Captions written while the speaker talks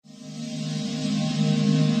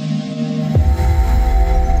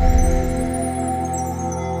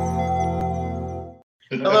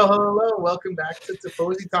Hello, hello, hello. Welcome back to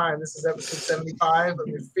Tifosi Time. This is episode 75 of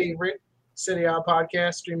your favorite City Out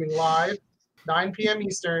podcast, streaming live, 9 p.m.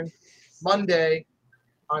 Eastern, Monday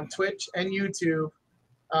on Twitch and YouTube.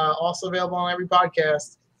 Also available on every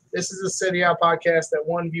podcast. This is a City Out podcast that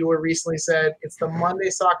one viewer recently said it's the Monday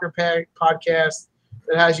Soccer podcast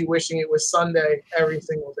that has you wishing it was Sunday every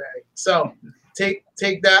single day. So take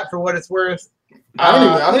that for what it's worth.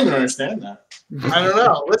 I don't even understand that. I don't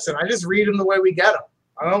know. Listen, I just read them the way we get them.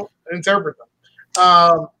 I don't interpret them.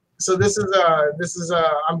 So this is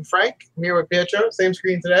I'm Frank. I'm here with Pietro. Same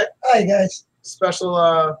screen today. Hi guys.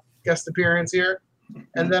 Special guest appearance here,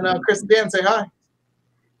 and then Chris and Dan say hi.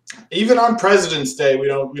 Even on President's Day, we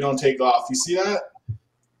don't take off. You see that?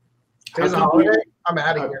 There's a holiday. I'm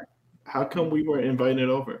out of here. How come we weren't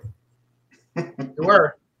invited over? You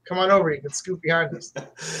were. Come on over. You can scoop behind us.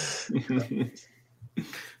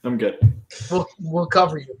 I'm good. We'll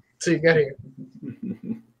cover you till you get here.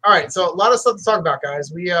 All right. So a lot of stuff to talk about,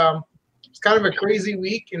 guys. It's kind of a crazy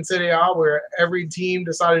week in Serie A where every team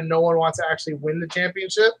decided no one wants to actually win the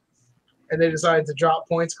championship, and they decided to drop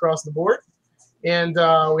points across the board. And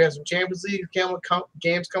we have some Champions League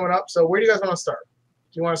games coming up. So where do you guys want to start?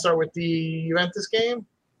 Do you want to start with the Juventus game?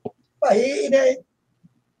 Well, in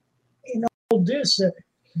all this, the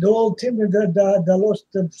whole team that lost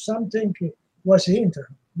something was Inter,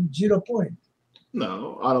 0 point.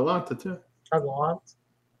 No, Atalanta too. Atalanta.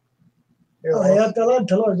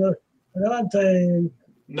 Atalanta lost. Atalanta.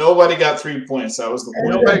 Nobody got 3 points. That was the point.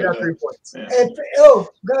 Nobody got 3 points. Yeah.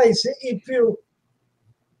 Guys, if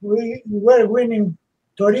we were winning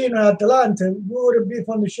Torino, Atalanta, we would be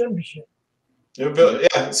from the championship.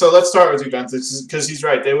 Yeah, so let's start with Juventus because he's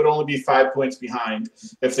right. They would only be 5 points behind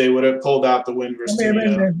if they would have pulled out the win versus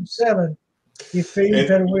Torino. 7 if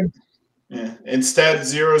Inter win. Yeah. Instead,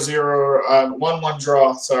 0-0, 1-1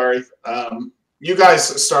 draw. Sorry. You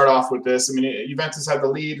guys start off with this. I mean, Juventus had the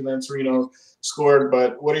lead, and then Torino scored.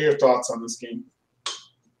 But what are your thoughts on this game?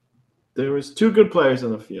 There was 2 good players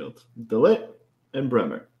on the field, De Ligt and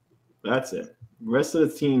Bremer. That's it. The rest of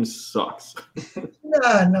the team sucks.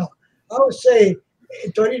 No. I would say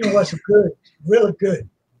Torino was good, really good.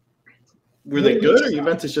 Were they good, or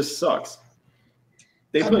Juventus just sucks?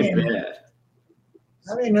 They played bad.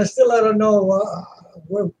 I mean, I don't know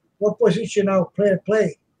what position our player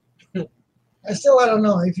play. I don't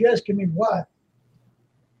know. If you ask me why.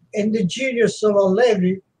 And the genius of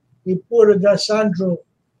Allegri, he put Sandro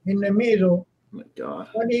in the middle. Oh my God.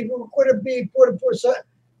 When he could be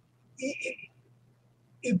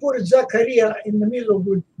he put Zakaria in the middle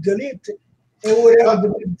with De Ligt.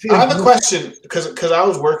 I have a question because I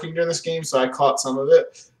was working during this game, so I caught some of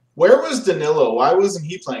it. Where was Danilo? Why wasn't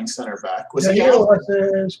he playing center back? Was he out?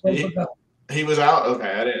 He was out?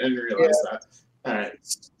 Okay, I didn't realize that. All right.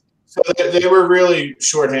 So they were really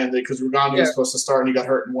shorthanded because Rugani was supposed to start and he got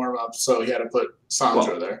hurt in warm-up, so he had to put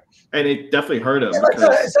Sandro there. And it definitely hurt him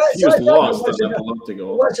because he was lost on that Belotti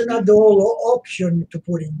goal. It was not the whole option to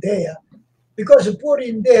put in there. Because you put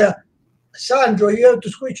in there Sandro, you have to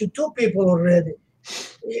switch 2 people already.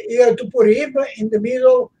 You have to put him in the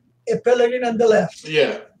middle and Pellegrini on the left.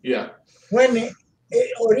 Yeah. When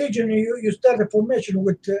originally you start the formation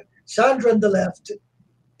with Sandro on the left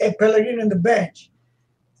and Pellegrini on the bench.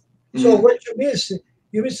 So what you miss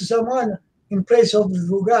someone in place of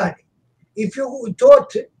Rugani. If you would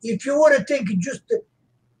have taken just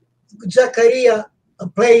Zakaria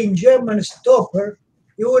playing German stopper,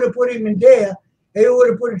 you would have put him in there, and you would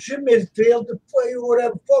have put him in midfield, you would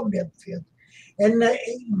have 4 midfield. And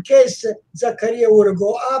in case Zakaria would have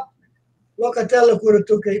go up, Locatelli could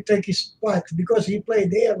have take his spot because he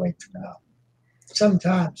played there right now.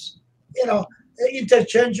 Sometimes,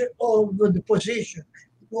 interchange over the position,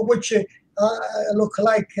 which look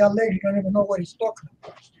like Allegri don't even know what he's talking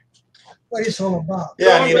about. What it's all about.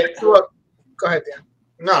 Yeah, Go ahead, Dan.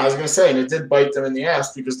 No, I was going to say, and it did bite them in the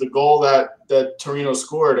ass because the goal that Torino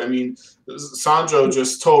scored, I mean, Sandro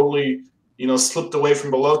just totally, slipped away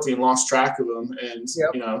from Belotti and lost track of him. And,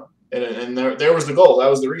 and there was the goal. That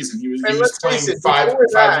was the reason. He was playing five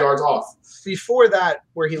yards off. Before that,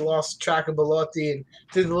 where he lost track of Belotti and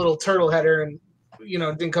did the little turtle header and,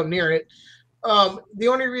 didn't come near it. The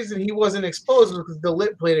only reason he wasn't exposed was because De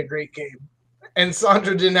Ligt played a great game. And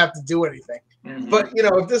Sandro didn't have to do anything. Mm-hmm. But,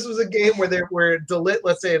 if this was a game where De Ligt,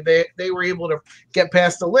 let's say if they were able to get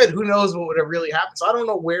past De Ligt, who knows what would have really happened. So I don't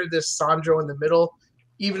know where this Sandro in the middle,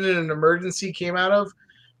 even in an emergency, came out of.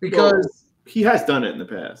 Because he has done it in the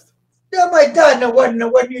past. Yeah, my dad, when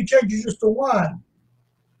you change it just to 1.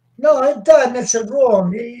 No, that's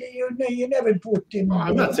wrong. You never put him. Well,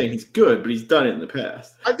 I'm not saying he's good, but he's done it in the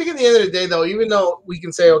past. I think at the end of the day, though, even though we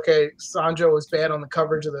can say, okay, Sandro was bad on the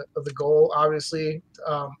coverage of the goal, obviously,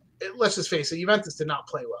 let's just face it, Juventus did not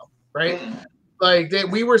play well, right? Like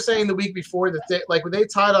we were saying the week before that, when they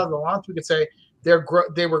tied on the launch, we could say they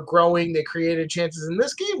were growing, they created chances. In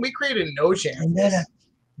this game, we created no chances. And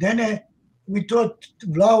then we thought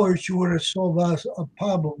Vlahovic would solve us a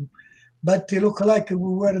problem, but they look like we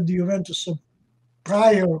were the Juventus of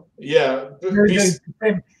prior. Yeah. Of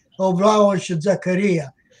Vlahovic and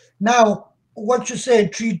Zaccaria. Now, what you say,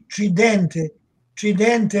 Tridente,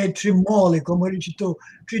 Trimoli, come dici tu.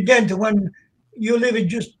 Tridente, when you leave it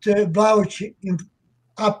just Vlahovic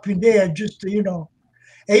up in there, just, and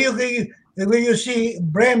when you see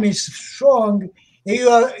Bremen is strong, you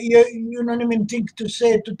don't even think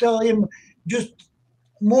to tell him just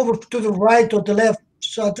move to the right or the left,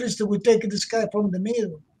 so at least we take this guy from the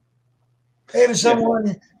middle. If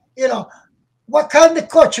someone, what kind of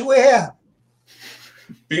coach we have?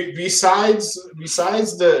 Besides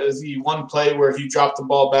the one play where he dropped the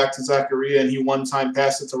ball back to Zaccaria and he one time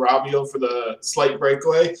passed it to Rabiot for the slight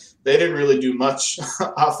breakaway, they didn't really do much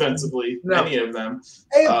offensively. No. Any of them.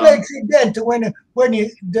 He played Tridente when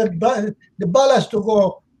the ball has to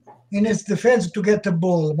go in his defense to get the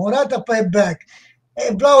ball. Morata play back.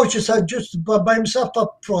 Vlahovic is just by himself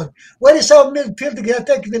up front. Where is our midfield to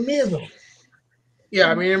attack the middle? Yeah,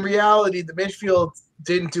 I mean, in reality, the midfield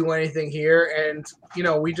didn't do anything here, and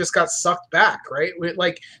we just got sucked back, right?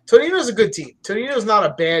 Torino's a good team. Torino's not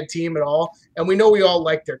a bad team at all, and we know we all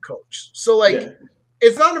like their coach. So,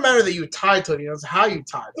 it's not a matter that you tie Torino; it's how you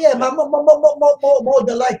tie them. Yeah, but more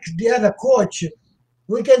than like the other coach,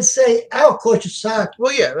 we can say our coach sucked.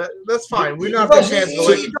 Well, yeah, that's fine. We're not because he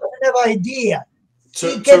doesn't have idea.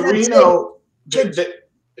 Torino,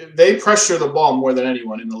 they pressure the ball more than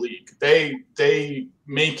anyone in the league. They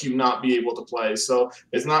make you not be able to play. So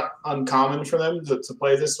it's not uncommon for them to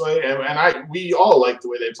play this way. And we all like the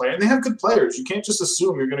way they play. And they have good players. You can't just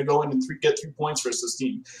assume you're going to go in and get 3 points versus this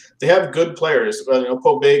team. They have good players.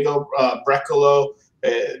 Pobego, Brecalo,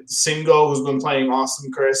 Singo, who's been playing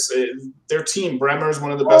awesome, Chris. Their team, Bremer, is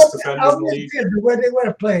one of the best defenders in the league. Where they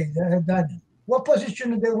were playing, what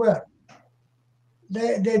position they were?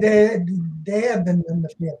 They have them in the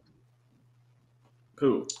field.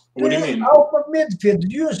 Who? What do you mean? Out of midfield. Do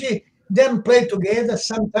you see them play together,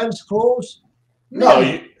 sometimes close? No,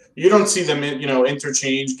 you don't see them,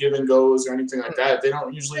 interchange, give and goes, or anything like that. They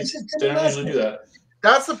don't usually do that.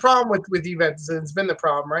 That's the problem with Juventus. It's been the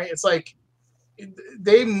problem, right? It's like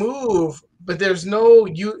they move, but there's no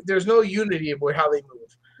unity about how they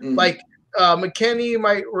move. Mm-hmm. Like McKennie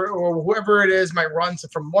might or whoever it is might run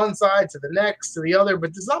from one side to the next to the other,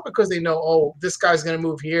 but it's not because they know, this guy's going to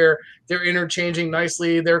move here. They're interchanging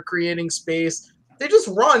nicely. They're creating space. They just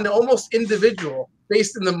run almost individual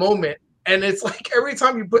based in the moment. And it's like every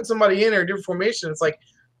time you put somebody in or a different formation,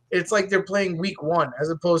 it's like they're playing week 1 as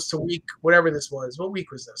opposed to week whatever this was. What week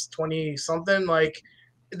was this? 20-something?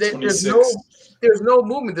 There's no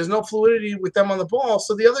movement. There's no fluidity with them on the ball.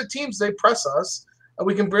 So the other teams, they press us. And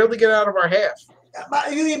we can barely get out of our half.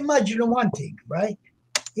 But you imagine one thing, right?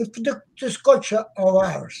 If this coach of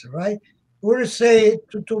ours, right, would say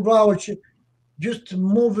to Vlahovic, just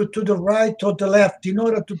move it to the right or the left in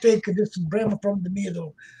order to take this Bremer from the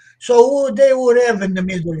middle. So who they would have in the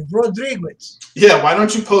middle? Rodriguez. Yeah, why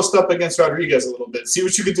don't you post up against Rodriguez a little bit? See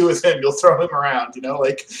what you can do with him. You'll throw him around,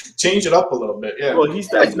 change it up a little bit. Yeah. Well,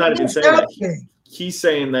 he's not even saying that. He's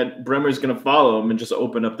saying that Bremer's going to follow him and just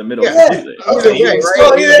open up the middle. Yeah. Okay, right.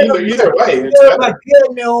 So either way.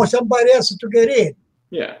 Or somebody else to get in.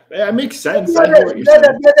 Yeah, it makes sense.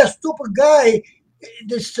 The other stupid guy,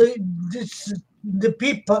 the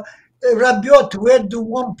people, Rabiot, who had to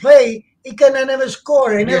one play, he can never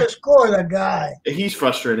score. He never scored, that guy. He's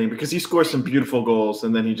frustrating because he scores some beautiful goals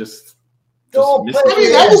and then he just that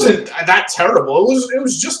wasn't that terrible. It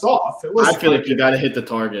was just off. I feel like you got to hit the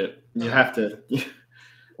target. You have to.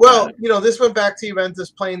 Well, this went back to Juventus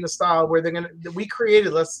playing the style where we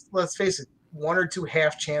created, let's face it, 1 or 2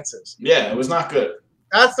 half chances. Yeah, it was not good.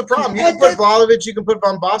 That's the problem. You can put Vlahovic, you can put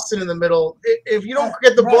Van Basten in the middle. If you don't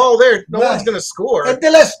get the ball there, no one's going to score. And the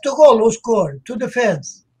last 2 goals who scored? 2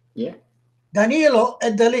 defense. Yeah. Danilo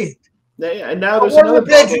and Dalit. Yeah, and now there's another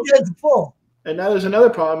problem. And now there's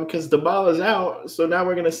another problem because Dybala's out, so now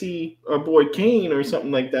we're going to see our boy Kane or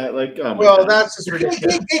something like that. That's just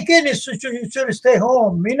ridiculous. Kane should stay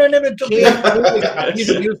home. He's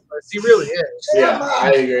useless. He really is. Yeah,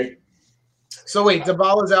 I agree. So wait,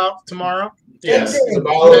 Dybala's out tomorrow? Yes,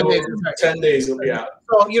 10 days he'll be out.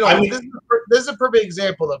 So this is a perfect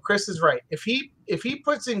example though. Chris is right. If he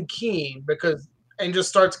puts in Keane and just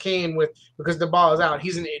starts Kane because the ball is out,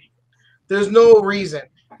 he's an idiot. There's no reason.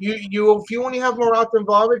 If you only have Morata and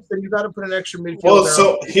Vlahovic, then you got to put an extra midfielder. Well,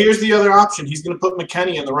 so here's the other option. He's going to put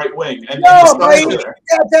McKennie in the right wing. And I'll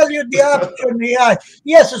tell you the option he has.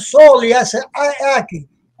 He has a Soul, he has an Aki.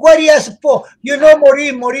 What he has for?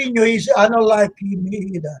 Mourinho I don't like him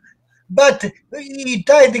either. But he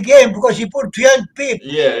tied the game because he put young people.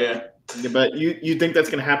 Yeah, but you think that's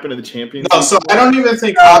going to happen in the Champions League? No, so I don't even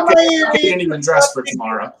think Ake didn't even dress for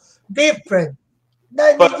tomorrow. Different.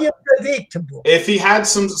 Not predictable. If he had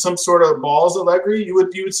some sort of balls, Allegri, you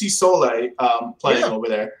would see Sole playing over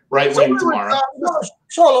there, right wing tomorrow.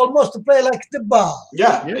 Sole almost to play like the ball.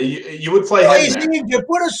 Yeah. You would play him there. You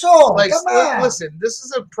put a Sole. Listen, this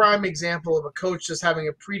is a prime example of a coach just having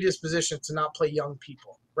a predisposition to not play young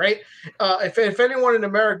people, right? If anyone in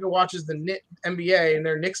America watches the NBA and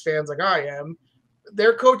they're Knicks fans like I am,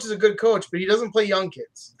 their coach is a good coach, but he doesn't play young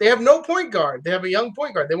kids. They have no point guard. They have a young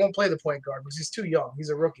point guard. They won't play the point guard because he's too young. He's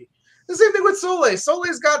a rookie. The same thing with Sole.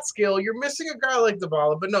 Sole's got skill. You're missing a guy like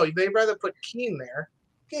Dybala, but no, they'd rather put Keane there.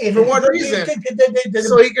 For what reason?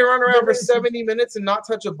 So he can run around for 70 minutes and not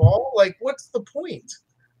touch a ball? Like, what's the point?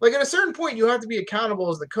 Like, at a certain point, you have to be accountable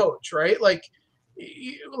as the coach, right? Like,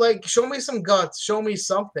 show me some guts. Show me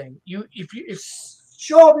something.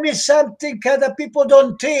 Show me something that people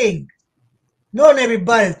don't think. Not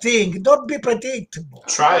everybody think. Don't be predictable.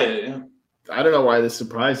 Try it. Yeah. I don't know why this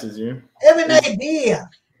surprises you. Have an idea.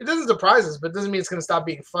 It doesn't surprise us, but it doesn't mean it's going to stop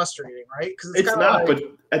being frustrating, right? Because it's not. But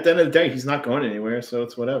at the end of the day, he's not going anywhere, so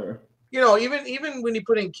it's whatever. Even when you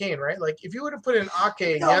put in Kane, right? Like if you would have put in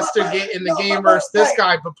Ake yesterday in the game versus this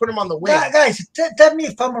guy, but put him on the wing. Guys, tell me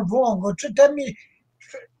if I'm wrong, or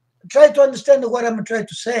try to understand what I'm trying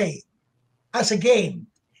to say. As a game.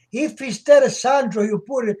 If instead of Sandro, you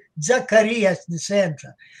put Zacharias in the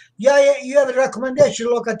center, you have a recommendation,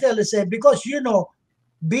 Locatelli said, because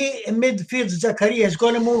be in midfield, Zacharias is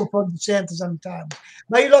going to move from the center sometimes.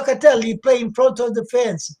 But Locatelli, he play in front of the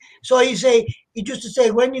fence. So he used to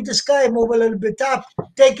say, when this guy move a little bit up,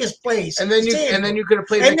 take his place. And then you could have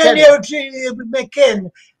played McKennie. And then you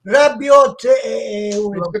McKennie, Rabiot,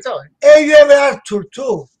 Locatelli. And you have Arthur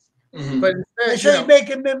too. Mm-hmm. But so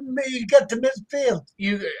you get to midfield.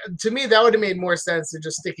 To me, that would have made more sense than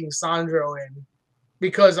just sticking Sandro in,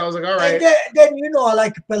 because I was like, all right. And then I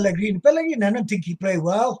like Pellegrini. Pellegrini, I don't think he played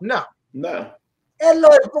well. No. And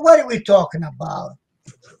Lord, what are we talking about?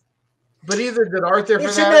 But either did Arthur.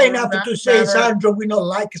 It's enough to say Sandro. We don't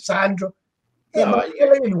like Sandro.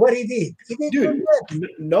 Pellegrini, what he did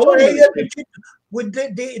with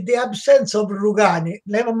the absence of Rugani,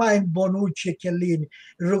 never mind Bonucci and Chiellini.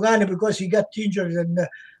 Rugani because he got injured in the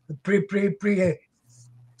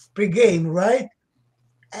pre-game, right?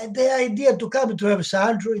 And the idea to have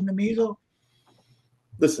Sandro in the middle.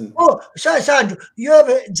 Listen. Oh, Sandro, you have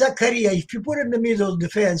Zakaria. If you put in the middle of the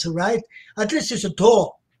defense, right? At least he's a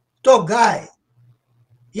tall guy.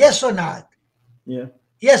 Yes or not? Yeah.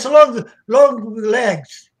 He has long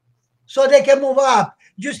legs, so they can move up.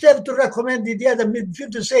 Just have to recommend the other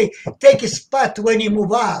midfield to say, take a spot when you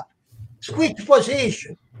move up. Switch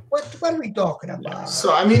position. What are we talking about?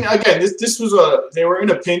 So, I mean, again, this was they were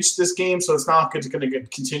in a pinch this game, so it's not going to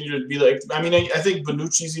continue to be like, I mean, I think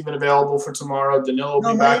Bonucci's even available for tomorrow. Danilo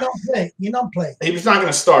will be back. He don't play. He's not going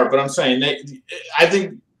to start, but I'm saying, I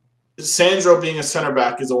think Sandro being a center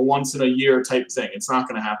back is a once-in-a-year type thing. It's not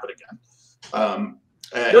going to happen again.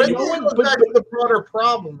 Back to the broader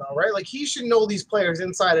problem, though, right? Like, he should know these players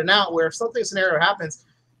inside and out, where if something scenario happens,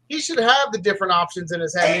 he should have the different options in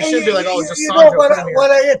his head. He should be like, oh, just Sandro.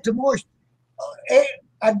 What I hate the most,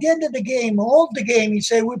 at the end of the game, all the game, he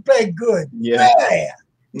said, we played good. Yeah.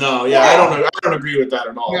 No, I don't agree with that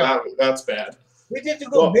at all. Yeah. That's bad. We did a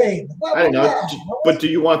good game. I don't know. But do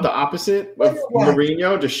you want the opposite of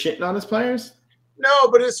Mourinho just shitting on his players? No,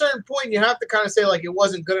 but at a certain point, you have to kind of say, like, it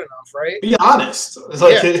wasn't good enough, right? Be honest.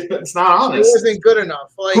 It's not honest. It wasn't good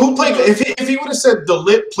enough. Like, who played? If he would have said De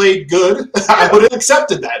Ligt played good, I would have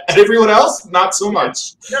accepted that. And everyone else, not so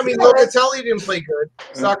much. I mean, Locatelli didn't play good.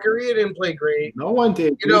 Zakaria didn't play great. No one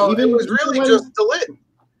did. It was really just De Ligt.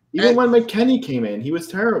 Even when McKennie came in, he was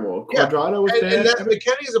terrible. Cuadrado was bad. And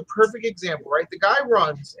McKennie is a perfect example, right? The guy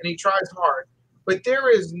runs, and he tries hard. But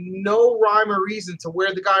there is no rhyme or reason to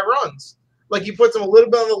where the guy runs. Like he puts him a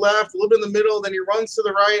little bit on the left, a little bit in the middle, then he runs to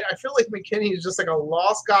the right. I feel like McKinney is just like a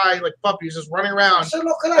lost guy, like puppy. He's just running around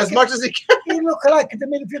as much as he can. He look like the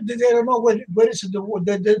midfield. They don't know where is the one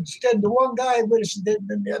guy, where is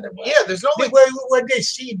the other one. Yeah, there's no like where they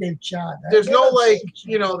see each other. There's no like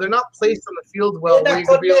they're not placed on the field well where you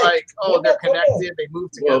can be like, oh, they're connected, they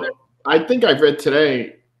move together. Well, I think I've read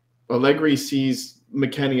today, Allegri sees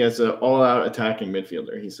McKinney as an all-out attacking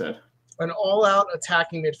midfielder. He said. An all-out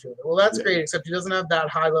attacking midfielder. Well, that's great, except he doesn't have that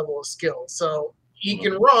high level of skill. So he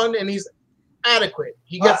can run, and he's adequate.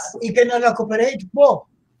 He can recuperate more.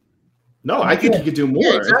 No, I think he could do more.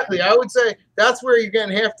 Yeah, exactly. I would say that's where you're going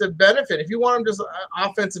to have to benefit. If you want him just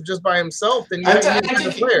offensive just by himself, then you need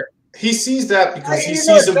a player. He sees that because he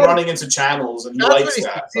sees him running into channels, and he likes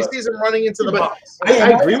that. He sees him running into the box.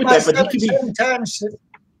 I agree with that, but he could be. Sometimes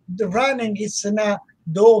the running is not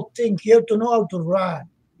the whole thing. You have to know how to run.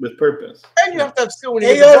 With purpose, and you have to have skill when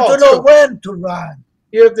you get the ball. You have to know when to run.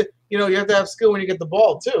 You have to, you have to have skill when you get the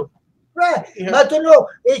ball too. Right, but to know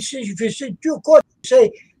if you see two coaches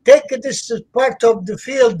say, take this part of the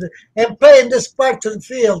field and play in this part of the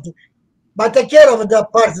field, but take care of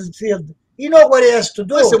that part of the field. You know what he has to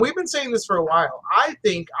do. Listen, we've been saying this for a while. I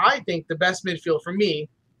think the best midfield for me,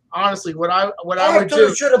 honestly, what I would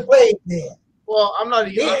do should have played there. Well, I'm not.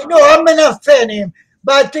 I'm not fan of him.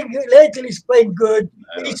 But I think lately he's playing good.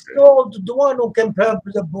 He's called the one who can pump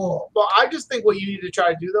the ball. Well, I just think what you need to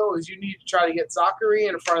try to do, though, is you need to try to get Zachary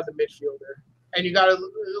in front of the midfielder. And you got to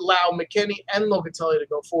allow McKinney and Locatelli to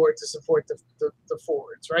go forward to support the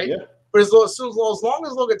forwards, right? Yeah. But as long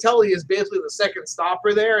as Locatelli is basically the second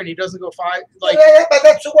stopper there and he doesn't go five. But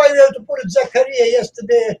that's why you have to put in Zakaria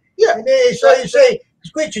yesterday. Yeah. So you say,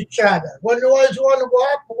 switch each other. One wants to go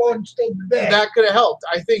up, one stay back. That could have helped,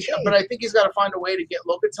 I think. But I think he's got to find a way to get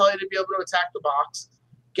Locatelli to be able to attack the box,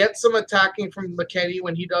 get some attacking from McKinney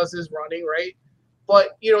when he does his running, right?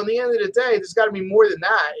 But, in the end of the day, there's got to be more than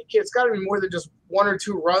that. It's got to be more than just one or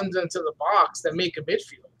two runs into the box that make a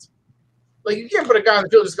midfield. Like, you can't put a guy on the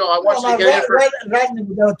field and just go, I want you to get in for running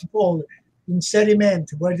without the ball.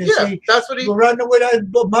 Inserimento, where they say, that's what he run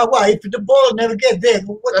without my wife, the ball never get there.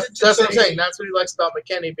 That's what I'm saying. That's what he likes about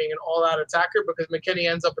McKinney being an all-out attacker because McKinney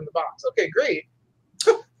ends up in the box. Okay, great.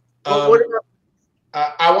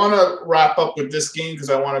 I want to wrap up with this game because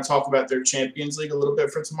I want to talk about their Champions League a little bit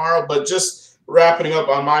for tomorrow. But just wrapping up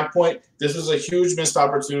on my point, this was a huge missed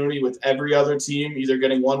opportunity with every other team either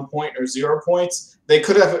getting 1 point or 0 points. They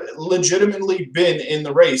could have legitimately been in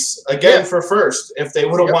the race again for first if they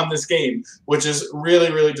would have won this game, which is really,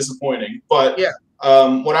 really disappointing. But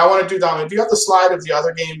what I want to do, Dom, if you have the slide of the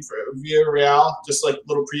other game for Villarreal, just like a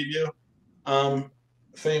little preview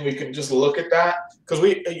thing, we can just look at that because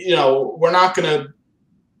we're not going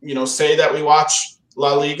to, say that we watch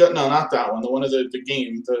La Liga. No, not that one. The one of the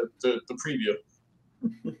game, the preview.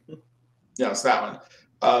 Yeah, it's that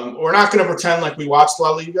one. We're not going to pretend like we watched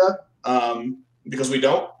La Liga. Because we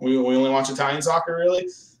don't. We only watch Italian soccer, really.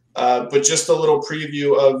 But just a little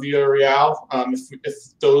preview of Villarreal.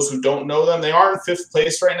 If those who don't know them, they are in 5th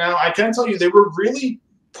place right now. I can tell you they were really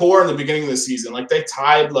poor in the beginning of the season. Like, they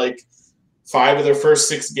tied, 5 of their first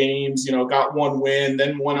 6 games, got 1 win,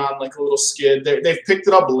 then went on, a little skid. They've picked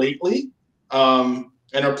it up lately and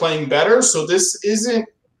are playing better. So this isn't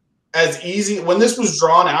as easy. When this was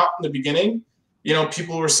drawn out in the beginning,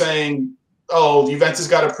 people were saying, oh, Juventus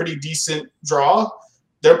got a pretty decent draw.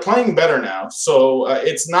 They're playing better now. So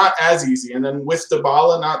it's not as easy. And then with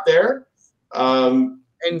Dybala not there. And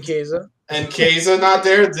Chiesa. Not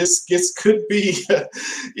there, this could be,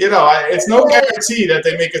 it's no guarantee that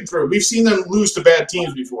they make it through. We've seen them lose to bad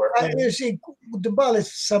teams before. You see, Dybala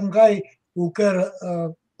is some guy who can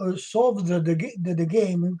solve the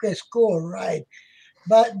game, who can score, right?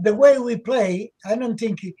 But the way we play, I don't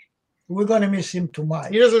think we're going to miss him too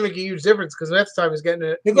much. He doesn't make a huge difference because next time he's getting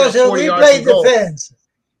it. Because we play defense.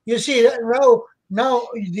 You see, now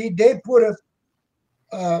they put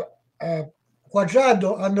a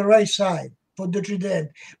Quadrado on the right side for the Trident.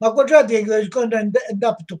 But Quadrado is going to end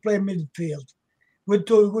up to play midfield with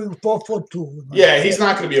 4-4-2. Yeah, he's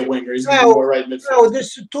not going to be a winger. He's going to be more right midfield. Now,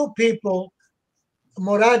 these 2 people,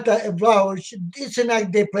 Morata and Vlahovic, it's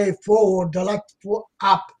like they play forward, a lot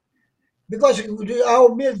up. Because our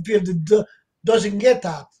midfield doesn't get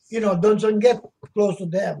up, doesn't get close to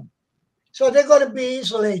them. So they're going to be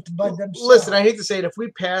isolated by themselves. Listen, I hate to say it. If we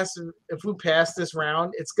pass this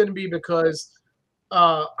round, it's going to be because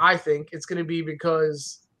I think it's going to be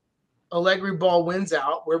because Allegri ball wins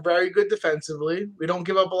out. We're very good defensively. We don't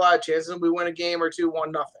give up a lot of chances. We win a game or 2,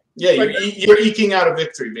 1-0. Yeah, you're eking out a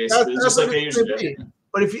victory, basically. It's just like they usually do.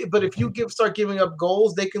 But if you start giving up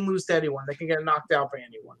goals, they can lose to anyone. They can get knocked out by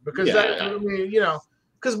anyone because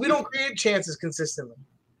because we don't create chances consistently.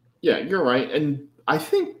 Yeah, you're right. And I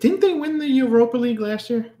think didn't they win the Europa League last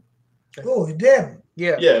year? Oh, damn.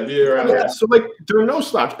 Yeah. Yeah. So like there are no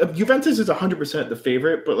slouch. Juventus is 100% the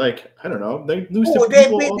favorite, but like I don't know, they lose to they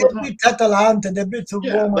people all the time. beat Atalanta, they beat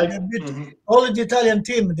Roma, they beat all the Italian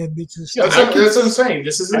team. They beat. That's what I'm saying.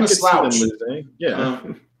 This isn't a slouch. Yeah.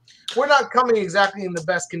 We're not coming exactly in the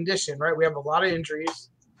best condition, right? We have a lot of injuries.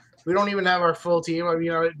 We don't even have our full team. I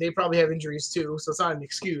mean, they probably have injuries too, so it's not an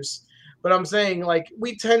excuse. But I'm saying, like,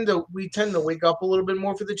 we tend to wake up a little bit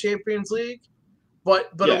more for the Champions League.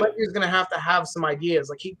 But Allegri's going to have some ideas.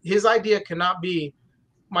 Like his idea cannot be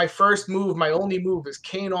my first move, my only move is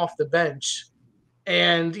Kane off the bench,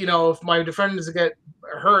 and if my defenders get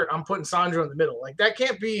hurt, I'm putting Sandro in the middle. Like that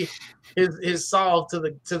can't be his solve to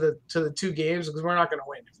the 2 games because we're not going to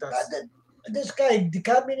win. This guy, the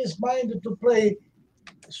communist minded to play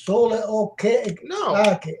Sole okay? No,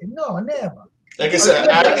 never. Like I said,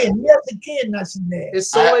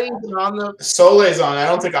 is Sole on the? Sole's on. I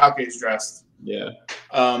don't think Ake's dressed. Yeah.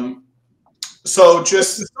 So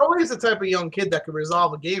just Sole is the type of young kid that could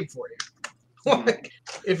resolve a game for you. Like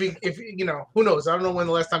if who knows? I don't know when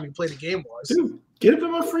the last time you played a game was. Dude, give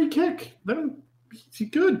him a free kick. Let him.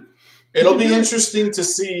 He's good. It'll be interesting to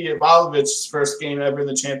see Vlahovic's first game ever in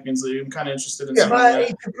the Champions League. I'm kind of interested in seeing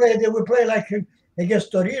that. They would play like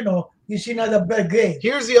against Torino. You see another bad game.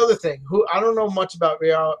 Here's the other thing. I don't know much about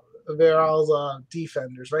Real's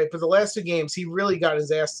defenders, right? But the last 2 games, he really got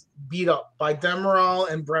his ass beat up by Demiral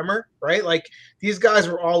and Bremer, right? Like these guys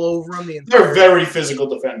were all over him. They're very physical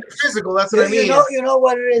defenders. Physical, that's what I mean. You know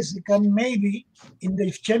what it is? Maybe in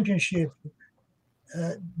the championship,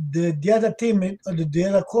 the other team or the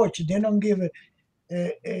other coach, they don't give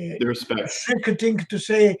the respect. Trick thing to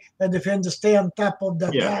say the defender stay on top of the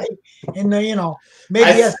guy, and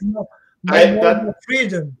maybe he has more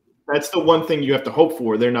freedom. That's the one thing you have to hope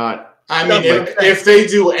for. They're not. I mean, if they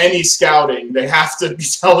do any scouting, they have to be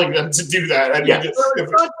telling them to do that. I mean,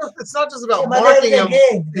 it's not just about marking them.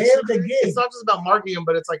 It's not just about marking them,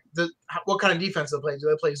 but it's like what kind of defense they play. Do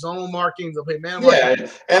they play zone marking? Do they play man marking? Yeah,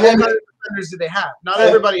 and then what kind of defenders do they have? Not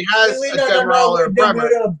everybody has a Demiral or a Bremer.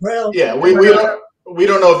 Yeah, we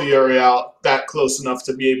don't know the Uriel that close enough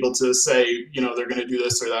to be able to say they're going to do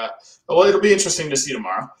this or that. Well, it'll be interesting to see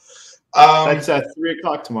tomorrow. That's at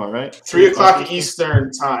 3:00 tomorrow, right? 3:00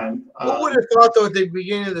 Eastern time. Who would have thought, though, at the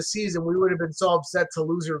beginning of the season, we would have been so upset to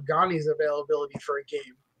lose Rugani's availability for a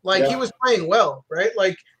game? Like, he was playing well, right?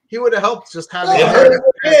 Like, he would have helped just have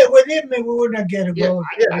with him, we would not get a goal.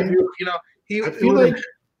 I feel like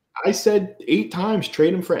I said 8 times,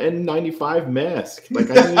 trade him for N95 mask.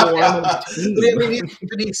 Like, I didn't even want him on the team.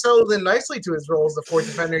 But he settled in nicely to his role as the 4th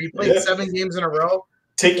defender. He played 7 games in a row.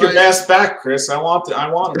 Take your mask back, Chris. I want him.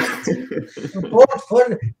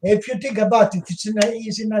 If you think about it,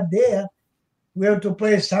 he's not there. We have to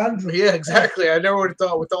play Sandro. Yeah, exactly. I never would have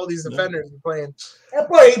thought with all these defenders playing.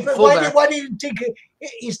 Why do you think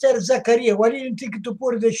instead of Zakaria? Why didn't you think to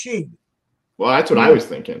put the Sheik? Well, that's what I was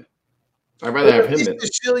thinking. I'd rather have him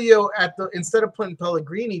instead of putting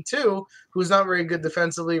Pellegrini too, who's not very good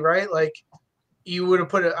defensively, right? Like you would have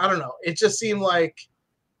put it. I don't know. It just seemed like.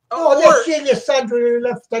 Sandro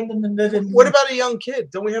left. What about a young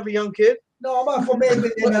kid? Don't we have a young kid? No, I'm for maybe.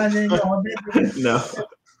 No.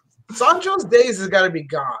 Sandro's days has got to be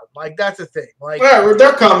gone. Like that's the thing. Like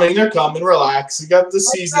they're coming. Relax. You got the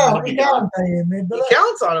season. He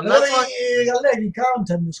counts on him. That's why you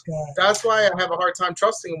count on this guy. That's why I have a hard time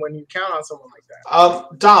trusting him when you count on someone like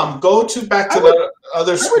that. Dom, go back to the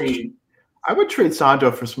other screen. I would trade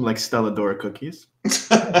Sandro for some like Stella D'Oro cookies.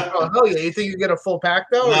 Oh hell yeah! You think you get a full pack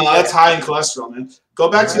though? No, that's high in cholesterol, man. Go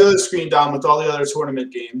back to the other screen, Dom, with all the other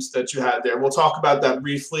tournament games that you had there. We'll talk about that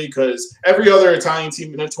briefly because every other Italian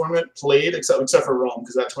team in the tournament played except for Rome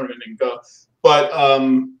because that tournament didn't go. But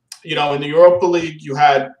in the Europa League, you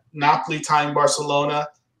had Napoli tying Barcelona.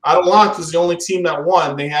 Atalanta was the only team that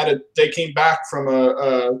won. They came back from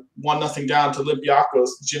a 1-0 down to Olympiacos.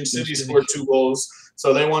 Gym City scored 2 goals.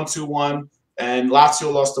 So they won 2-1, and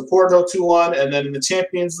Lazio lost to Porto 2-1. And then in the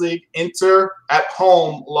Champions League, Inter at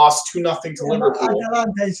home lost 2-0 to Liverpool.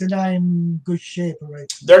 Atalanta is not in good shape,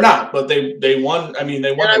 right? They're not, but they won. I mean,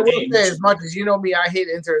 they won the game. I will say, as much as you know me, I hate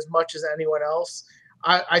Inter as much as anyone else.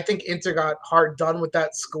 I think Inter got hard done with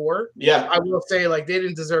that score. Yeah, I will say, like they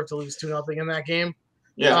didn't deserve to lose 2-0 in that game.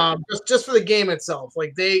 Yeah. Just for the game itself.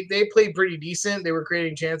 Like they played pretty decent. They were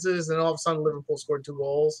creating chances, and all of a sudden Liverpool scored 2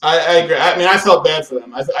 goals. I agree. I mean, I felt bad for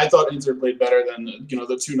them. I thought Inter played better than the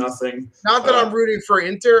 2-0. Not that I'm rooting for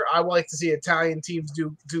Inter. I like to see Italian teams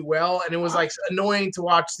do well, and it was like annoying to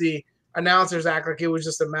watch the announcers act like it was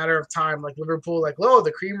just a matter of time. Like Liverpool, like,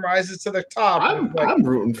 the cream rises to the top. I'm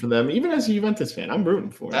rooting for them. Even as a Juventus fan, I'm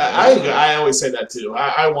rooting for them. I always say that too.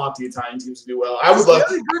 I want the Italian teams to do well. I would love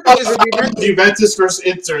Juventus versus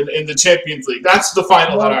Inter in the Champions League. That's the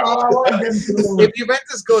final that I want. If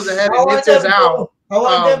Juventus goes ahead and Inter's out, I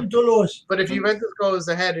want them to lose. But if Juventus goes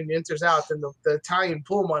ahead and Inter's out, then the Italian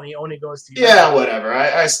pool money only goes to Juventus. Yeah, whatever.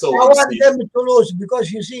 I still want them to lose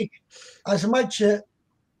because you see, as much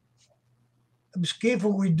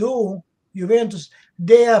skillful we do, Juventus,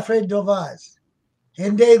 they are afraid of us,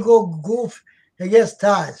 and they go goof against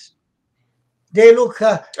us. They look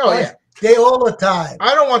they all the time.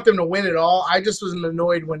 I don't want them to win it all. I just was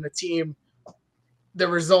annoyed when the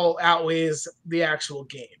result outweighs the actual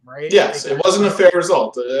game, right? Yes, it wasn't a fair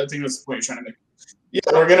result. I think that's the point you're trying to make. Yeah,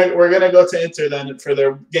 we're gonna go to Inter then for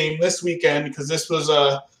their game this weekend because this was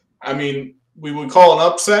we would call an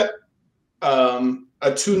upset. A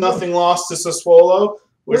 2-0 loss to Sassuolo.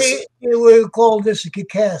 We call this a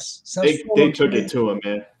kick-ass. They took it to him,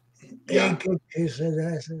 man. Yeah.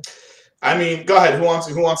 I mean, go ahead. Who wants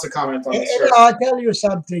to comment on this? I'll tell you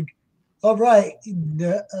something. All right,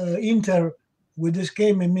 the Inter with this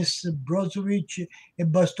game and Miss Brozovic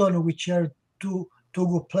and Bastoni, which are two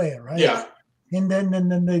good players, right? Yeah. And then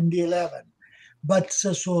in the 11. But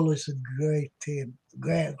Sassuolo is a great team.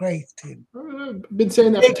 Great team. I've been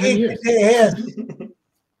saying that for 10 years.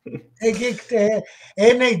 They kicked their head.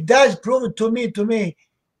 And it does prove it to me,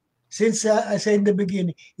 since I said in the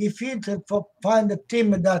beginning, if Inter find a team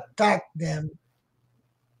that attack them,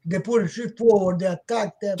 they put it forward, they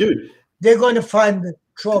attack them, dude, they're going to find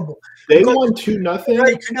trouble. They won 2-0.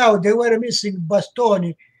 Right now, they were missing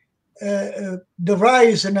Bastoni. The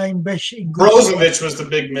rise and Brozovic was the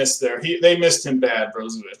big miss there. They missed him bad,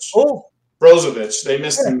 Brozovic. Oh, Brozovic, they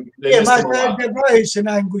missed him. They missed him a lot. The rise is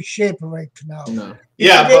not in good shape right now. No.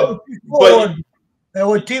 Yeah, but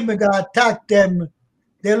our team that attacked them,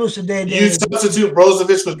 they lose the day. You substitute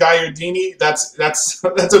Brozovic with Gagliardini. That's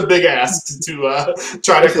a big ask to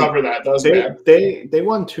try to cover that. That was bad. They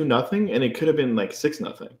won 2-0, and it could have been like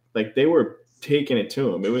 6-0. Like they were taking it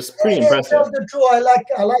to him. It was pretty impressive. I like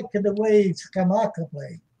the way Scamacca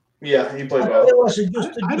played. Yeah, he played well. It was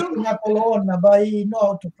just Napoleon, but he know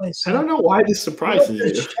how to play. I don't know why this surprises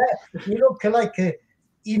you. He look like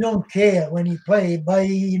he don't care when he played, but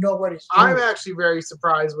he know what he's doing. I'm actually very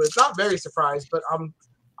surprised not very surprised, but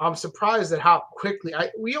I'm surprised at how quickly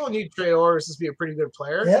we all need Traore to be a pretty good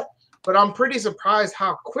player. Yeah. But I'm pretty surprised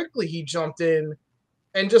how quickly he jumped in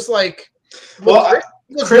and just like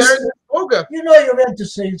Chris, you know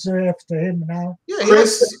Juventus is after him now. Yeah,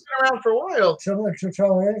 he's been around for a while.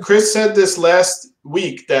 Chris said this last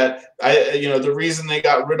week that the reason they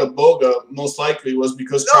got rid of Boga most likely was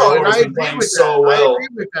because Traore's been playing so well. I agree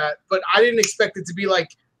with that, but I didn't expect it to be like,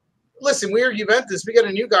 listen, we're Juventus. We got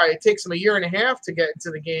a new guy. It takes him a year and a half to get into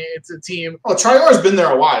the game. It's a team. Oh, Traore's been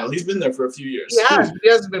there a while. He's been there for a few years. He has, but he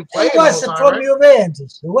hasn't been playing. He was from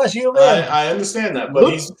Juventus. It was Juventus. I understand that,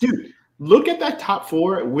 but look at that top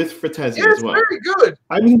four with Fratesi as well. It's very good.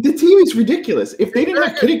 I mean, the team is ridiculous. If they didn't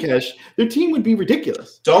have Kitty their team would be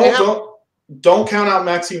ridiculous. Don't count out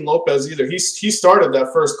Maxime Lopez either. He started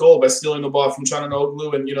that first goal by stealing the ball from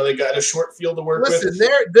Çalhanoğlu, and they got a short field to work with. Listen,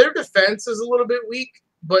 their defense is a little bit weak,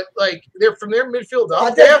 but like they're from their midfield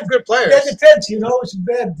up, they have good players. Their defense, is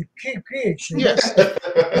bad. The creation. Yes. But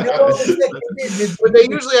they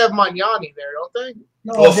usually have Magnani there, don't they?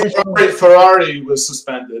 No, Ferrari was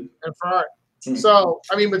suspended. And Ferrari. Mm-hmm. So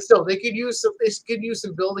but still, they could use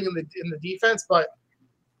some building in the defense, but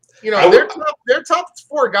their top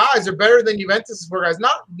four guys are better than Juventus' four guys.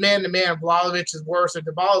 Not man to man, Vlahovic is worse or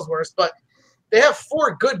Dybala is worse, but they have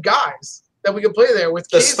four good guys that we can play there with.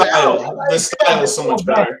 The style is so much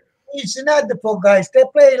better. It's not the four guys. They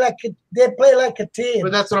play like a team.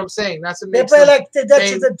 But that's what I'm saying. That's what they play like that's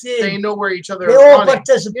the team. They know where each other. They all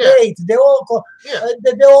participate. Yeah. They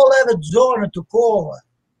all have a zone to cover.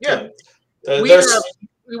 Yeah, we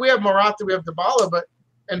have Morata, we have Dybala,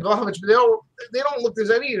 and Vlahovic, but they don't look. There's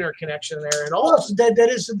any interconnection there at all. Plus, there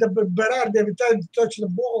is the Berardi every time you touch the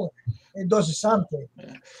ball, it does something.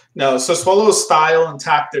 Yeah. No, Sassuolo's style and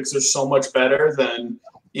tactics are so much better than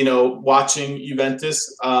watching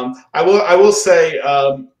Juventus. I will say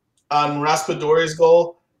on Raspadori's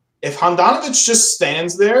goal, if Handanovic just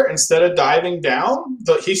stands there instead of diving down,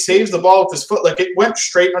 he saves the ball with his foot. Like, it went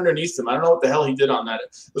straight underneath him. I don't know what the hell he did on that.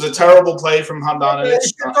 It was a terrible play from Handanovic.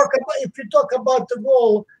 If you talk about the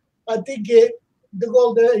goal, I think the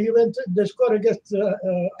goal that they scored against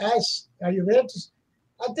Juventus,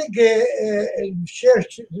 I think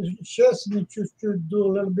Szczesny should do a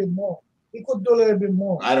little bit more. He could do a little bit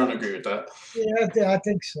more. I don't agree with that. Yeah, I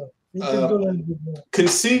think so. He could do a little bit more.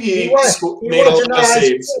 Consigli made a lot of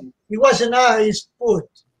saves. He wasn't his foot.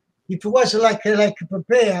 If he was like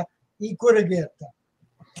prepare, he could have get that.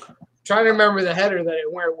 Trying to remember the header that it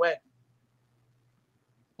where it went.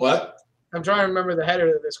 What? I'm trying to remember the header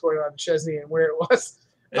that they scored on Szczesny and where it was.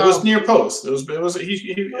 It was near post. It was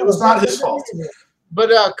not his fault. But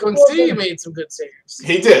Consigli made some good saves.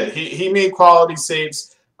 He did. He made quality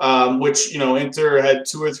saves, which, Inter had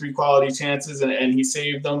 2 or 3 quality chances, and he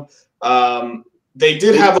saved them. They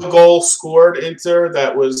did have a goal scored, Inter,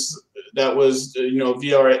 that was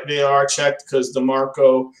VAR checked because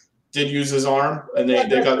DeMarco did use his arm, and they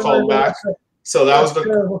got called back. So that was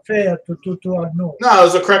fair to no, it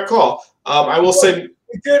was a correct call. I will say,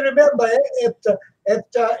 if you remember,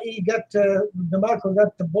 after he got DeMarco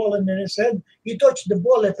got the ball in his head, he touched the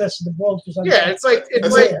ball and passed the ball to somebody. Yeah, it's like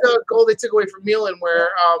the goal they took away from Milan where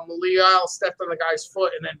Leal stepped on the guy's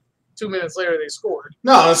foot and then 2 minutes later they scored.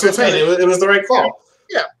 No, that's what I'm saying. It was the right call.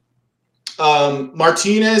 Yeah.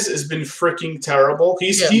 Martinez has been freaking terrible.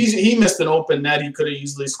 He missed an open net. He could have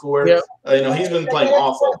easily scored. Yeah. He's been playing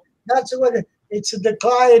awful. That's what it's a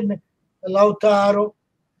decline. Lautaro,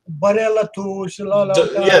 Barella too.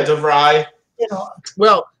 De Vrij.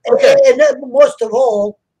 Well, okay. And most of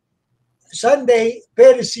all, Sunday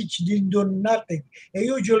Perisic didn't do nothing. And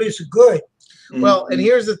usually it's good. Well, and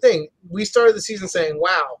here's the thing: we started the season saying,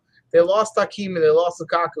 "Wow, they lost Hakimi, they lost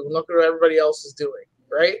Lukaku, and look at what everybody else is doing,"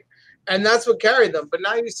 right? And that's what carried them. But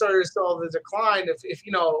now you started to saw the decline. If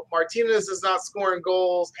Martinez is not scoring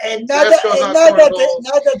goals, and another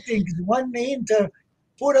thing is when the Inter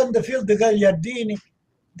put on the field the Gagliardini,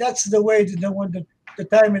 that's the way that they want the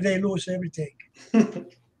time they lose everything.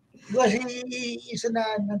 Because he's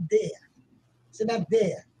not there. He's not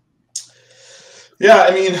there. Yeah,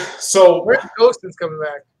 I mean, so where's Gostin's coming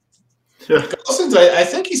back? Gostin's, I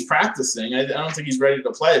think he's practicing. I don't think he's ready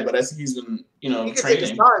to play, but I think he's been, he can training. Take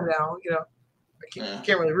his time now. I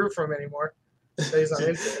can't really root for him anymore. So he's not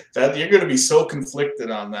into it. You're going to be so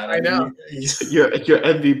conflicted on that. I know. You're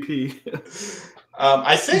MVP.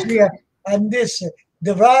 I think. Yeah, and this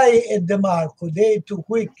De Vrij and DeMarco, they're too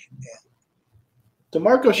quick.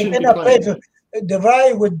 DeMarco shouldn't be playing. De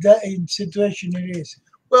Vrij with the situation it is.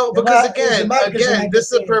 Well, because again,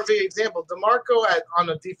 this is a perfect example. DeMarco on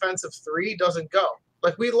a defensive 3 doesn't go.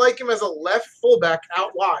 Like, we like him as a left fullback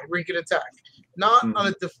out wide where he can attack, not on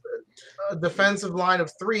a defensive line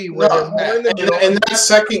of 3. Where and that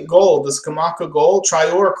second goal, the Scamacca goal,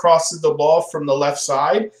 Traore crosses the ball from the left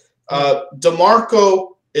side.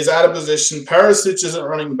 DeMarco is out of position. Perisic isn't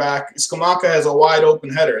running back. Scamacca has a wide open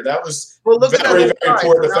header. That was very, very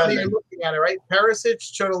poor defending. You're looking at it, right? Perisic,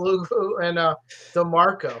 Chodolugu, and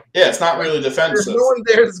DeMarco. Yeah, it's not really defensive. There's no one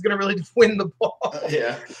there that's going to really win the ball.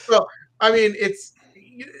 Yeah. So, I mean, it's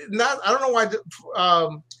not – I don't know why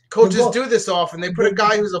coaches do this often. They put a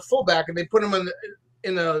guy who's a fullback and they put him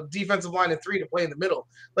in a defensive line of 3 to play in the middle.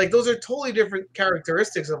 Like, those are totally different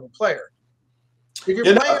characteristics of a player. If you're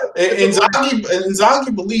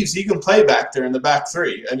Inzaghi believes he can play back there in the back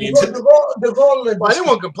 3. I mean, the goal. Well,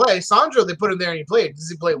 anyone can play. Sandro, they put him there and he played. Does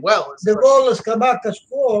he play well? The goal is Scamacca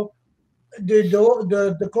scored.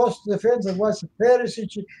 The close defense was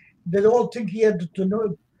Perisic. They don't think he had to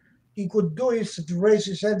know. He could do is to raise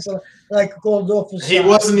his hands like called off. He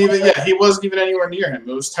wasn't even anywhere near him.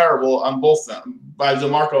 It was terrible on both of them by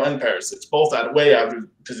DeMarco and Perisic, both way out of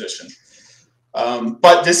position.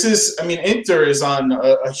 But this is, Inter is on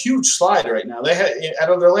a huge slide right now. They had, out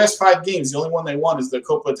of their last 5 games, the only one they won is the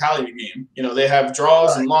Coppa Italia game. They have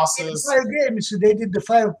draws and losses. 5 games, so they did the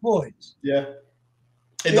 5 points. Yeah.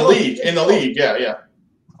 In the league, yeah.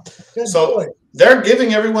 So they're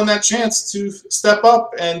giving everyone that chance to step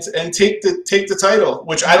up and take the title,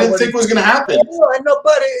 which I didn't think was going to happen.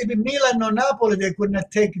 Nobody, Milan or Napoli, they could not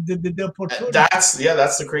take the opportunity.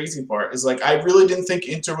 That's the crazy part. Is like, I really didn't think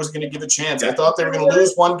Inter was going to give a chance. I thought they were going to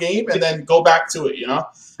lose one game and then go back to it.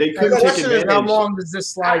 They couldn't take advantage. How long does this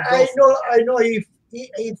slide go? I know if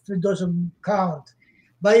it doesn't count,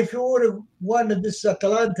 but if you would have won this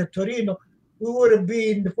Atalanta Torino, we would have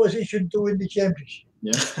been in the position to win the championship.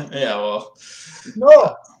 Yeah. Yeah. Well.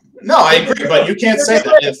 No, I agree, but you can't say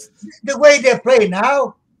that if the way they play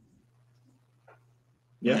now.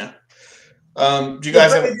 Yeah. Do you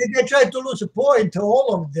guys have? They tried to lose a point to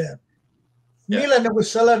all of them. Yeah. Milan with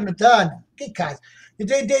Salernitana. Che cazzo?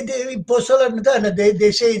 They Salernitana,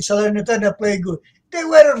 they say Salernitana play good. They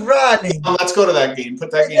weren't running. Oh, let's go to that game.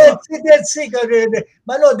 Put that game up. That's it.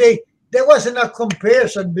 But no, there wasn't a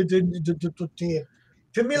comparison between the two teams.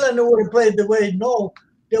 If Milan would have played the way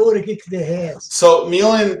they would have kicked their heads. So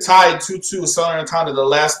Milan tied 2-2 with Salernitana, the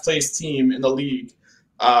last place team in the league,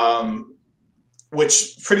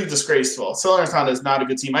 which pretty disgraceful. Salernitana is not a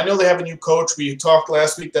good team. I know they have a new coach. We talked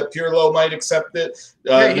last week that Pirlo might accept it.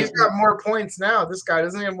 He's got more points now. This guy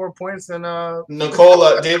doesn't have more points than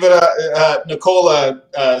Nicola. Nicola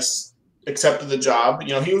accepted the job. You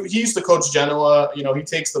know, he used to coach Genoa. You know, he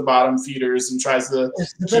takes the bottom feeders and tries to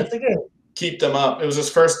keep them up. It was his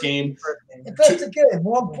first game. First game,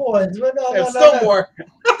 1 point. Still more.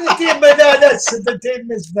 The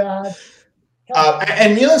team is bad.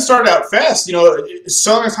 And Milan started out fast. You know,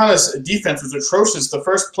 Salernitana's defense was atrocious. The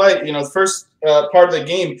first play, you know, the first part of the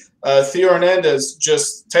game, Theo Hernandez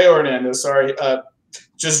just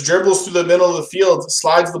dribbles through the middle of the field,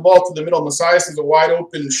 slides the ball to the middle. Messias is a wide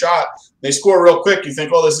open shot. They score real quick. You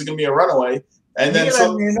think, oh, this is going to be a runaway. And then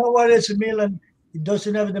you know what is Milan? It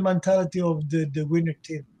doesn't have the mentality of the winner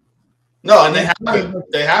team. No, and they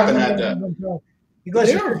haven't had that. Because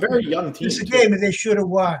they are a very young team. It's a game they should have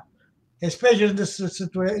won. Especially in this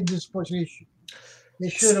situation, in this position, they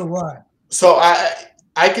should have won. So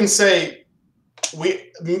I can say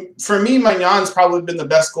for me, Magnan's probably been the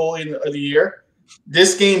best goalie of the year.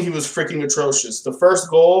 This game, he was freaking atrocious. The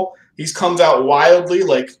first goal, he comes out wildly,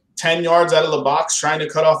 like 10 yards out of the box, trying to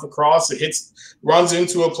cut off a cross. It runs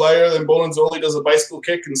into a player. Then Bonazzoli does a bicycle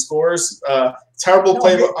kick and scores. Terrible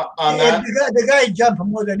play on that. The guy jumped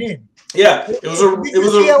more than him. Yeah, it was a. He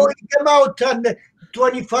came out on the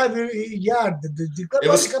 25 yard.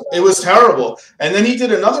 It was terrible. And then he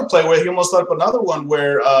did another play where he almost let up another one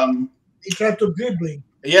where he tried to dribbling.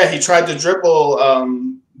 Yeah, he tried to dribble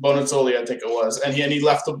Bonazzoli, I think it was, and he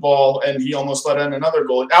left the ball and he almost let in another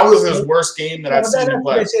goal. That was his worst game that I've seen him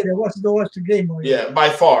play. I said it was the worst game. Yeah, by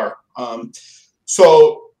far.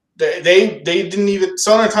 So they didn't even.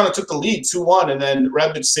 Salernitana took the lead 2-1, and then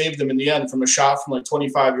Rebic saved them in the end from a shot from like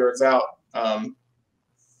 25 yards out.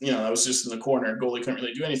 You know, that was just in the corner. Goalie couldn't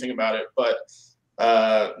really do anything about it. But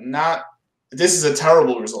this is a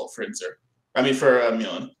terrible result for Inter. I mean, for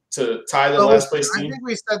Milan to tie the last place team. I think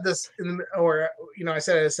we said this I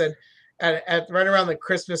said at right around the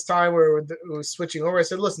Christmas time where it was switching over. I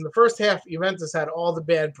said, listen, the first half Juventus had all the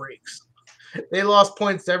bad breaks. They lost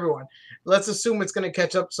points to everyone. Let's assume it's going to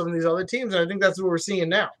catch up some of these other teams, and I think that's what we're seeing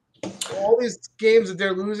now. All these games that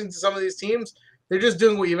they're losing to some of these teams, they're just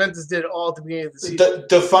doing what Juventus did all at the beginning of the season.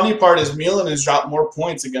 The funny part is Milan has dropped more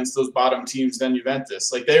points against those bottom teams than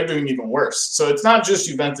Juventus. Like, they're doing even worse. So it's not just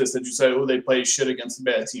Juventus that you say, oh, they play shit against the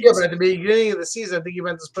bad teams. Yeah, but at the beginning of the season, I think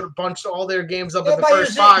Juventus bunched all their games up in the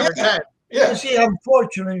first 5 or 10. Yeah. You see,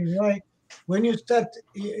 unfortunately, right, when you start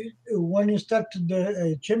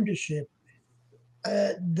the championship,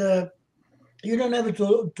 you don't have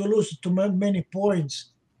to lose too many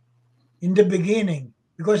points in the beginning,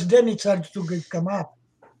 because then it's hard to come up.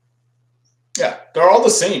 Yeah, they're all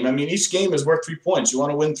the same. I mean, each game is worth 3 points. You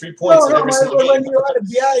want to win 3 points in every single game. When you are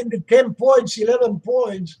behind the 10 points, 11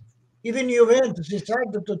 points, even Juventus, it's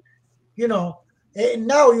hard to, and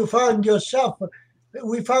now you found yourself.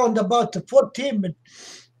 We found about 4 teams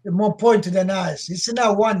more points than us. It's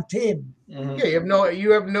now one team. Mm-hmm. Yeah,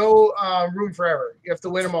 you have no room for error. You have to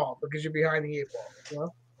win them all because you're behind the 8 ball. You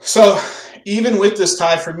know? So even with this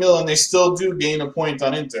tie for Milan, they still do gain a point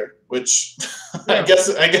on Inter, which I guess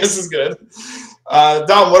is good.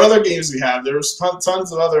 Dom, what other games do we have? There's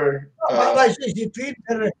tons of other.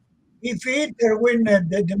 If Inter win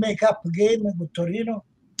the make-up game with Torino.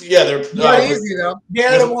 Yeah, they're not easy though. They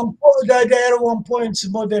had 1 point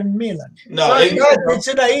more than Milan. No, it's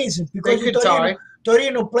not easy because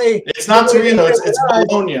Torino play. It's not Torino. It's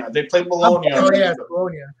Bologna. They play Bologna. Bologna.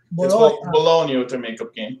 Bologna with their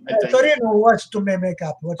makeup game. I think. Torino wants to make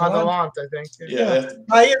up. I think. Yeah.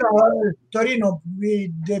 Torino,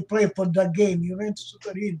 they play for that game. Juventus to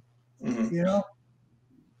Torino. Mm-hmm.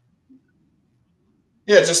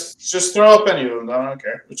 Yeah, just throw up any of them. I don't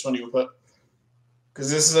care which one you put. Because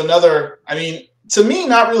this is another. I mean, to me,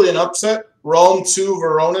 not really an upset. Rome 2,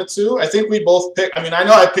 Verona 2. I think we both picked. I mean, I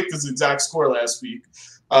know I picked this exact score last week,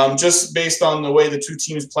 just based on the way the two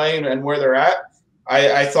teams play and where they're at.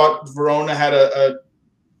 I thought Verona had a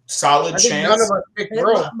solid chance. None of us picked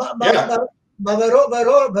Rome. But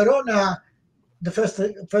Verona, the first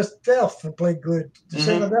half played good. The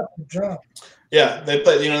second half dropped. Yeah, they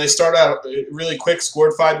played. They started out really quick,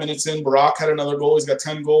 scored 5 minutes in. Barak had another goal. He's got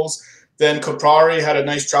 10 goals. Then Caprari had a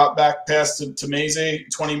nice drop back pass to Meze.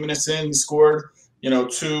 20 minutes in, he scored,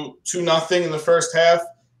 2-0 in the first half.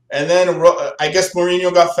 And then I guess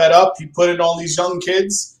Mourinho got fed up. He put in all these young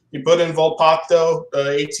kids. He put in Volpato,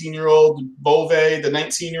 the 18-year-old, Bove, the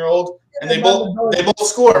 19-year-old, and they both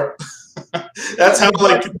score. That's how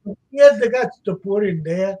he had the guts to put in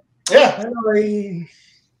there. Yeah.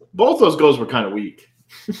 Both those goals were kind of weak.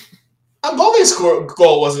 Bove's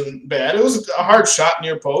goal wasn't bad. It was a hard shot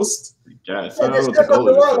near post. The second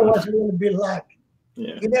one was a little bit lucky.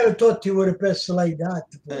 Yeah. You never thought he would have passed like that.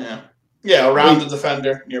 Yeah, around the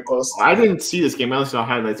defender near post. I didn't see this game. I only saw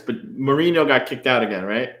highlights, but Mourinho got kicked out again,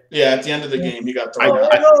 right? Yeah, at the end of the game, he got thrown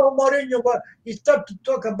out. I know Mourinho, but he started to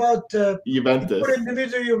talk about Juventus. Put in the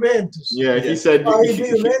middle Juventus. Yeah, he said.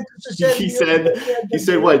 He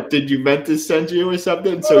said, "What did Juventus send you or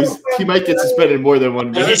something?" So he might get suspended more than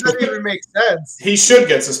one game. That doesn't even make sense. He should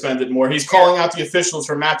get suspended more. He's calling out the officials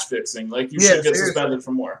for match fixing. Like you should get suspended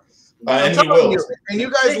for more. And he will. And you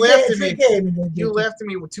guys laughed at me. You laughed at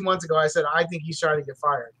me 2 months ago. I said, I think he's trying to get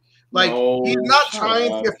fired. He's not trying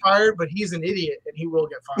to get fired, but he's an idiot, and he will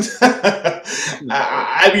get fired.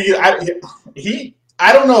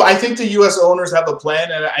 I don't know. I think the U.S. owners have a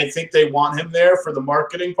plan, and I think they want him there for the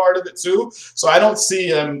marketing part of it, too. So I don't see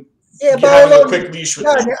him having a quick leash with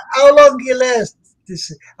him. How long he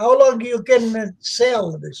lasts? How long you can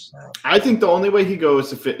sell this? I think the only way he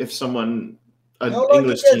goes if someone... An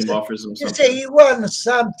English team offers him something. You say he won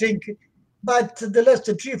something, but the last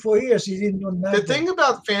 3-4 years he didn't know nothing. The thing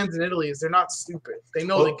about fans in Italy is they're not stupid. They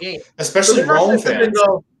know the game, especially Rome fans.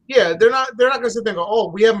 They're not going to sit there and go, "Oh,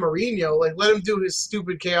 we have Mourinho. Like, let him do his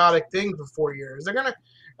stupid, chaotic thing for 4 years."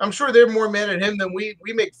 I'm sure they're more mad at him than we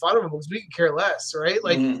make fun of him because we can care less, right?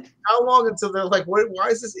 Like, how long until they're like, "Why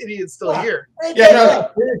is this idiot still here?"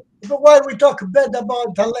 But why we talk bad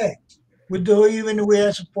about Talek? We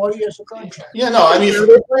have 4 years of contract. Yeah, no, I mean, it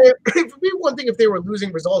would be one thing if they were losing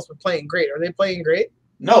results but playing great. Are they playing great?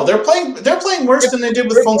 No, they're playing worse than they did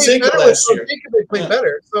with Fonseca last year. They play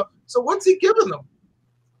better. So what's he giving them?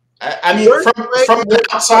 I mean, from the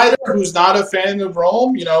outsider who's not a fan of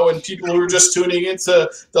Rome, and people who are just tuning into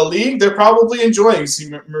the league, they're probably enjoying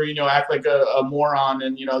seeing Mourinho act like a moron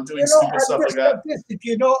and doing stupid stuff like that.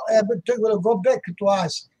 But go back to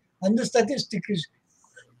us, and the statistic is.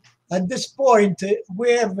 At this point,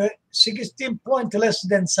 we have 16 points less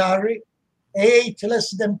than Sarri, 8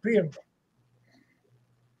 less than Pirlo.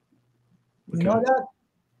 You know that?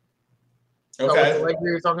 Okay. With the leg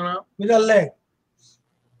you're talking about? With Allegri.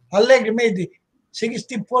 Allegri made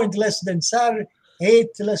 16 points less than Sarri, 8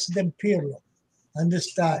 less than Pirlo. And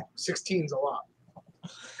this time. 16 is a lot.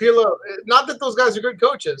 Pirlo, not that those guys are good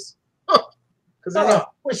coaches. Because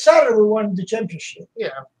with Sarri, we won the championship.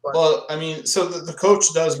 Yeah. But. Well, I mean, so the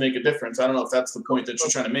coach does make a difference. I don't know if that's the point that you're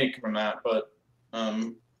trying to make from that, but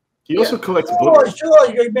he also collects boogers.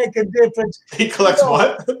 Sure, you make a difference. He collects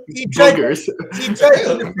what? Boogers.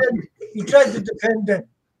 He tried to defend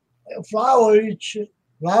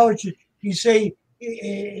Vlahovic. He say,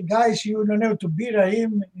 guys, you don't have to beat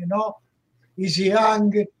him. He's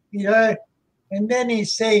young. And then he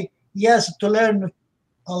say he has to learn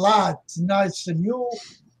a lot. Now it's new.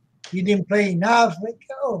 He didn't play enough.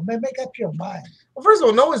 Make up your mind. Well, first of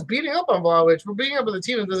all, no one's beating up on Vlahovic. We're beating up on the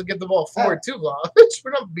team that doesn't get the ball forward to Vlahovic.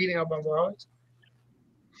 We're not beating up on Vlahovic.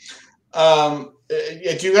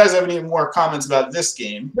 Do you guys have any more comments about this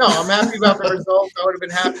game? No, I'm happy about the result. I would have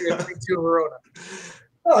been happier at 3-2 Verona.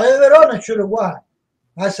 No, Verona should have won.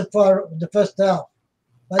 As far the first half.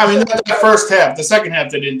 I mean, that first half. The second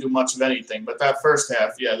half, they didn't do much of anything. But that first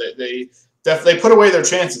half, yeah, they put away their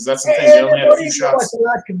chances. That's the thing. They only had a few shots. Was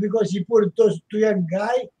lucky because he put those 2 young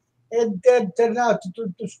guys and then turned out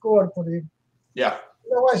to score for him. Yeah.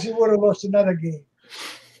 Otherwise, he would have lost another game.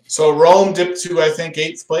 So Rome dipped to, I think,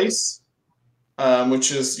 8th place,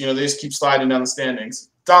 which is, they just keep sliding down the standings.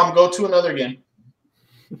 Dom, go to another game.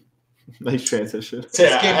 Nice transition.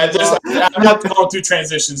 Yeah, I'm not going through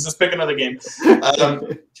transitions. Just pick another game.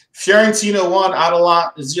 Fiorentina 1,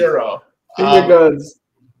 Atalanta 0.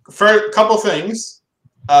 For a couple things,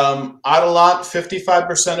 Atalanta,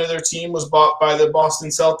 55% of their team was bought by the Boston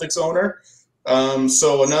Celtics owner.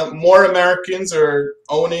 So more Americans are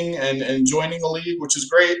owning and joining the league, which is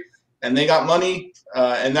great. And they got money.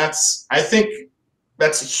 And I think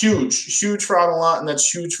that's huge for Atalanta, and that's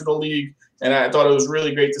huge for the league. And I thought it was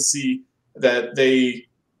really great to see that they,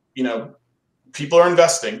 people are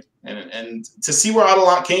investing. And to see where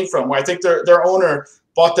Atalanta came from, where I think their owner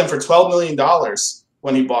bought them for $12 million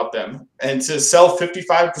when he bought them, and to sell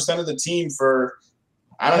 55% of the team for,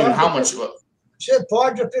 I don't even know how much it was. said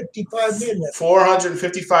 455 million.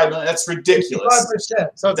 455 million. That's ridiculous. 55%.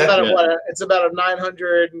 So it's about a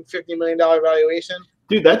 $950 million valuation.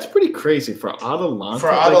 Dude, that's pretty crazy for Atalanta. For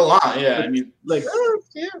Atalanta, yeah. I mean,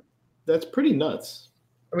 yeah, that's pretty nuts.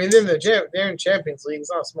 I mean, they're in Champions League.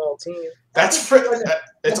 It's not a small team. It's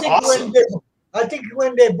awesome. I think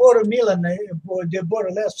when they bought Milan, they bought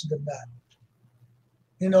less than that.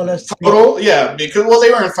 Less total, yeah, because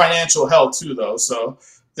they were in financial hell too, though. So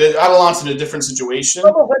the Atalanta's in a different situation.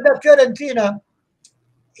 But the Fiorentina,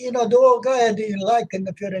 the old guy I didn't like in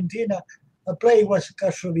the Fiorentina, a play was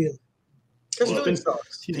Castroville.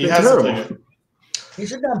 He hasn't. He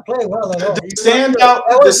should not play well at all.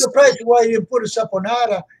 I was surprised why you put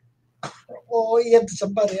Saponara or you have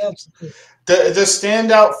somebody else. The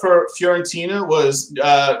standout for Fiorentina was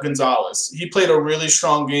Gonzalez. He played a really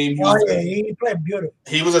strong game. He played beautiful.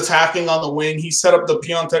 He was attacking on the wing. He set up the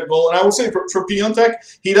Piontek goal. And I will say for Piontek,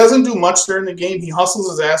 he doesn't do much during the game. He hustles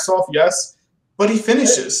his ass off, yes, but he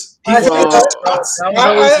finishes. I still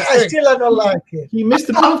don't like it. He missed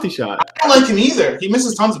the penalty shot. I don't like him either. He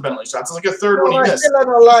misses tons of penalty shots. It's like a third one he missed. I still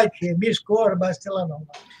don't like him. He scored, but I still don't like him.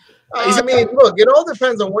 I mean, look, it all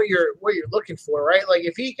depends on what you're looking for, right? Like,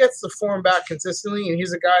 if he gets the form back consistently and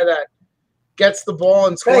he's a guy that gets the ball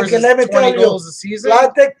and scores 20 goals a season.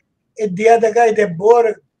 Platek and the other guy that bought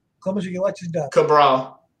it, what's his name?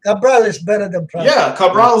 Cabral is better than Platek. Yeah,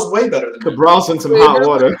 Cabral is way better than Cabral's in some hot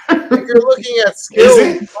water. If you're looking at skill,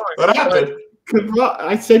 is he? What happened?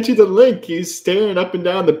 I sent you the link. He's staring up and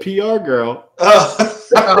down the PR girl. Oh,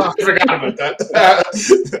 I forgot about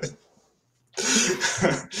that.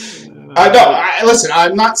 Listen,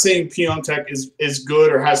 I'm not saying Piontek is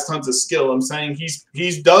good or has tons of skill. I'm saying he's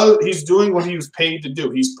doing what he was paid to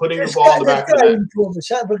do. He's putting the ball in the back of the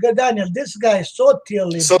net. Because Daniel, this guy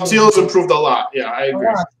Sotil has improved a lot. Yeah, I agree.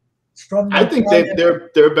 I think they're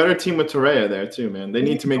a better team with Torreira there too, man. They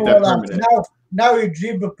need to make that permanent. Now he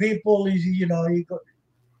dribble people.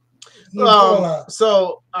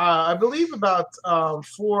 So I believe about 4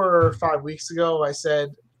 or 5 weeks ago, I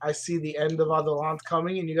said I see the end of Atalanta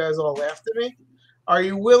coming, and you guys all laughed at me. Are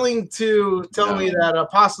you willing to tell me that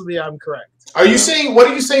possibly I'm correct? Are you saying? What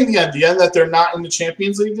are you saying? The end that they're not in the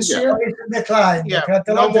Champions League this year? Decline. Yeah,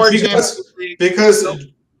 no more Champions League. Because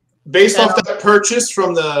based off that purchase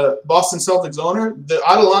from the Boston Celtics owner, the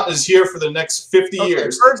Atalanta is here for the next 50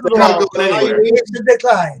 years. First of all, it's a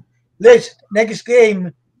decline. Listen, next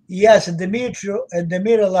game, yes, Demetrio and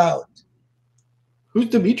Demir out. Who's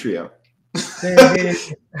Demetrio? Jim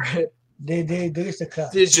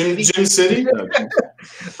City?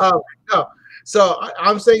 No. So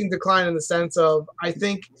I'm saying decline in the sense of I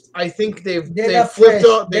think they've flipped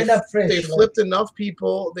enough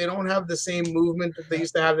people. They don't have the same movement that they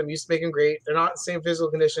used to have. Them used to make them great. They're not the same physical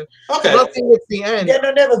condition. Okay. Nothing at the end. They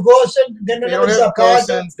don't have a Gosens. They don't have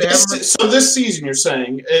Zapata. So this season, you're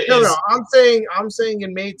saying? No. I'm saying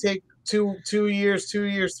it may take 2 years,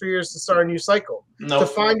 3 years to start a new cycle. To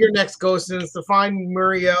find your next Gosens, to find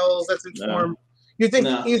Muriel's that's in form. You think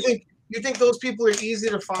those people are easy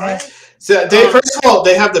to find? So first of all,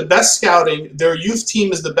 they have the best scouting. Their youth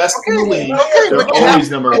team is the best in the league. They're always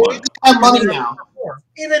number one. They have money now.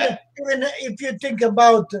 Even if you think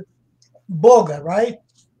about Boga, right?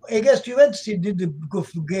 I guess Juventus did a good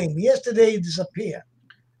game. Yesterday, he disappeared.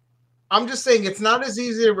 I'm just saying it's not as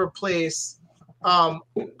easy to replace a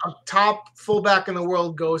top fullback in the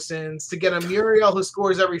world, Gosens, to get a Muriel who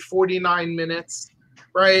scores every 49 minutes,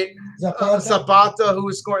 right? Zapata who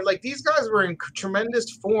was scoring. Like, these guys were in tremendous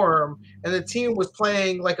form, and the team was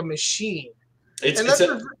playing like a machine. It's an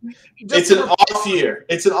off year.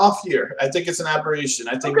 It's an off year. I think it's an aberration.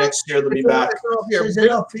 I think next year they'll be back.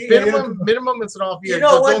 Minimum, it's an off year.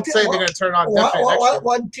 Don't say they're going to turn on.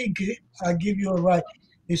 One thing I'll give you a right.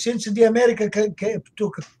 Since the American took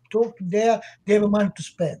there, they have money to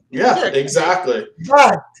spend. Yeah, exactly.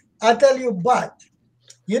 But I tell you,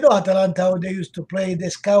 Atalanta, how they used to play, they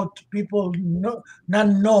scout people not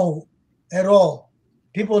know at all.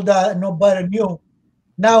 People that nobody knew.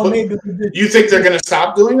 Now maybe you think they're going to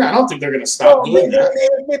stop doing that? I don't think they're going to stop doing that.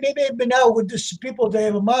 Maybe now with these people that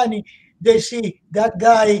have money, they see that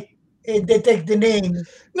guy. They take the name.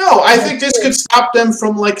 No, I think this could stop them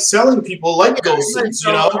from selling people like Gosens.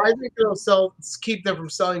 I think it'll keep them from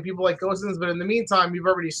selling people like Gosens. But in the meantime, you've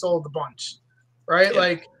already sold a bunch, right? Yeah.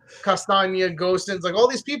 Like Castagna, Gosens, all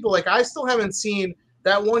these people. I still haven't seen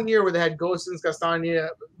that 1 year where they had Gosens, Castagna,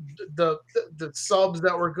 the subs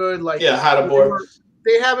that were good. Hadabor.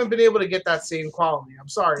 They haven't been able to get that same quality. I'm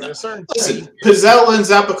sorry. No. Listen, Pizzella and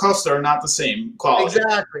Zappacosta are not the same quality.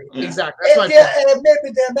 Exactly. That's maybe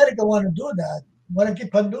the America want to do that. Want to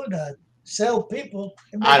keep on doing that. sell people.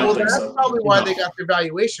 I don't think that's so. probably why they got their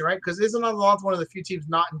valuation, right? Because isn't Atalanta one of the few teams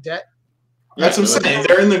not in debt? That's what I'm saying.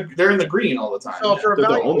 They're in the green all the time. So for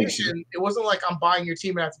evaluation, it wasn't like I'm buying your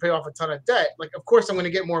team and I have to pay off a ton of debt. Like, of course, I'm going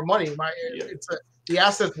to get more money. The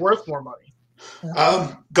asset's worth more money.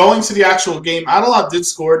 Going to the actual game, Atalanta did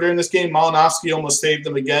score during this game. Malinowski almost saved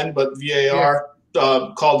them again, but VAR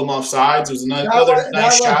called them offsides. It was another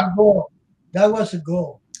nice shot. That was a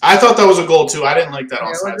goal. I thought that was a goal too. I didn't like that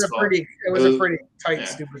offsides call. It was a pretty tight,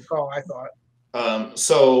 stupid call, I thought.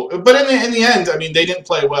 But in the end, I mean, they didn't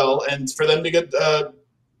play well, and for them to get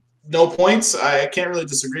no points, I can't really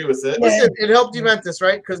disagree with it. Listen, it helped Juventus,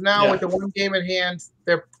 right? Because now with the one game in hand,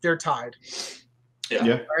 they're tied.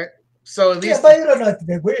 Yeah. Right. So at least, but you don't know if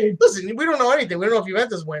they win. Listen, we don't know anything. We don't know if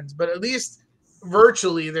Juventus wins, but at least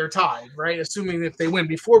virtually they're tied, right? Assuming if they win.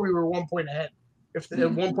 Before we were 1 point ahead, if they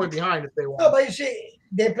 1 point behind, if they won. No, but you see,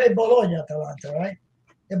 they play Bologna, Atalanta, right?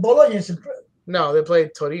 And Bologna is no, they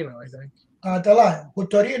played Torino, I think. Atalanta, with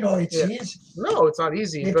Torino, it's easy. No, it's not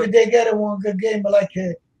easy. If they get one good game, like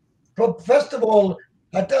first of all,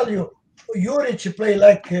 I tell you, Juric play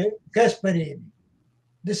like Gasperini,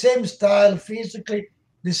 the same style, physically,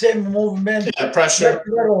 the same movement, pressure.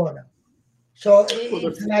 So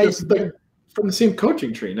it's nice. From the same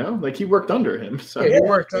coaching tree, no? Like he worked under him. So he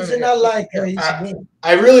worked under him. Not like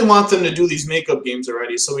I really want them to do these makeup games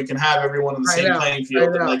already, so we can have everyone on the same playing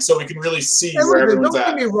field, and so we can really see where everyone's at.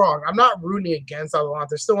 Don't get me wrong. I'm not rooting against Atalanta.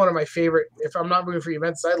 They're still one of my favorite. If I'm not rooting for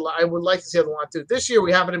Juventus, I would like to see Atalanta too. This year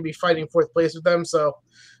we happen to be fighting fourth place with them, to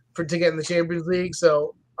get in the Champions League.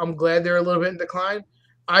 So I'm glad they're a little bit in decline.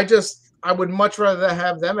 I would much rather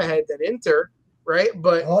have them ahead than Inter, right?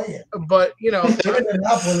 But but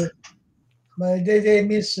But they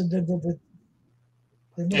miss the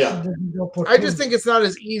I just think it's not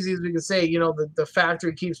as easy as we can say. The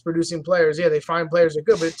factory keeps producing players. Yeah, they find players are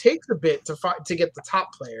good, but it takes a bit to get the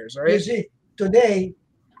top players, right? You see,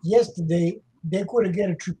 yesterday, they could have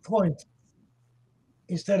get a 3 point.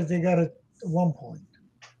 Instead, they got a 1 point.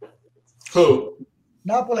 Who?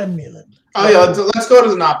 Napoli and Milan. Oh yeah, let's go to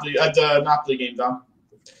the Napoli game, Dom.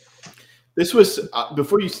 This was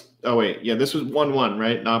before you. Oh wait, yeah, this was 1-1,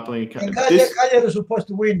 right? Napoli. And Cagliari was supposed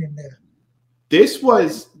to win in there. This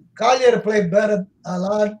was Cagliari played better, a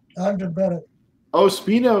lot, 100 better.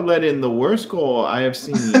 Ospina let in the worst goal I have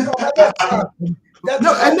seen. No,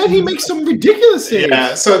 and then he makes some ridiculous saves.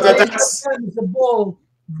 Yeah, so that's the ball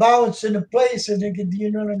bounce in a place, and they can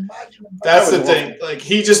imagine. That's the thing. Like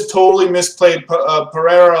he just totally misplayed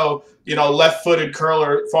Pereiro. Left-footed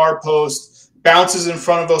curler, far post. Bounces in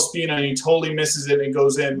front of Ospina and he totally misses it and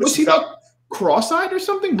goes in. Was he cross-eyed or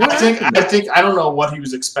something? I think I don't know what he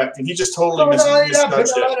was expecting. He just totally misjudged it.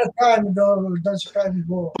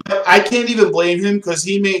 But I can't even blame him because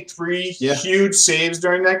he made 3 huge saves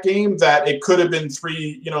during that game that it could have been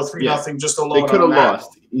 3-0 just alone. They could have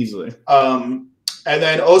lost easily. And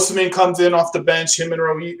then Osimhen comes in off the bench. Him and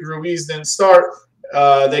Ruiz didn't start.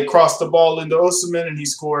 They cross the ball into Osimhen and he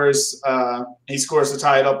scores. He scores to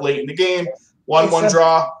tie it up late in the game. 1-1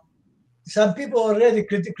 draw. Some people already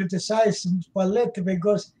criticize Spalletti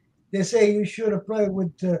because they say you should have played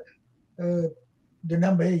with the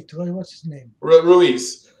number 8. What's his name?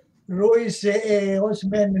 Ruiz.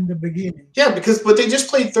 Osimhen in the beginning. Yeah, but they just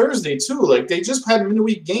played Thursday too. Like they just had a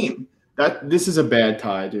midweek game. This is a bad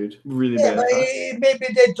tie, dude. Really bad tie. Maybe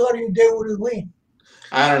they thought they would win.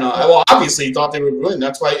 I don't know. Well, obviously, he thought they would win.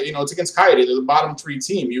 That's why, it's against Cagliari. They're the bottom 3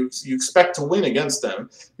 team. You expect to win against them.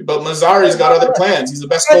 But Mazzari's got other plans. He's the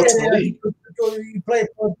best coach in the league. You play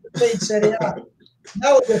to stay in Serie A.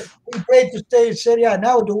 Now we play to stay in Serie A.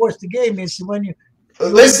 Now the worst game is when you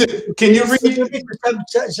listen. Can you read that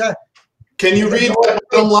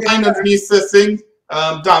line underneath the thing?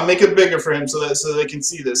 Dom, make it bigger for him so they can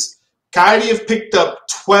see this. Cagliari have picked up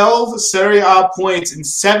 12 Serie A points in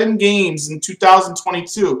 7 games in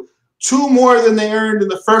 2022. 2 more than they earned in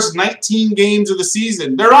the first 19 games of the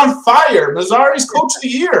season. They're on fire. Mazzari's coach of the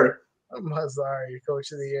year. Mazzari,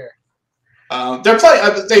 coach of the year. They're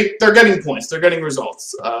playing. They're getting points. They're getting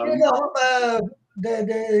results. The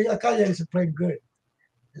Cagliari is playing good.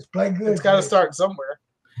 It's playing good. It's got to start somewhere.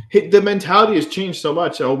 The mentality has changed so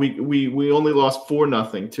much. Oh, we only lost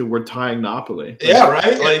 4-0 to we're tying Napoli. Yeah,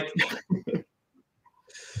 right. Like,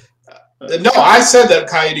 no, I said that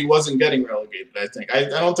Cagliari wasn't getting relegated. I think I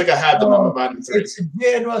don't think I had them on the bottom 3. It's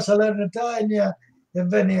Genoa, Salernitana,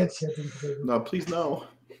 and Venezia. No, please no.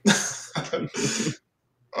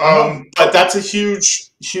 But that's a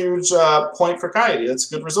huge point for Cagliari.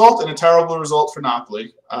 That's a good result and a terrible result for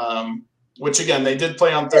Napoli. Which again, they did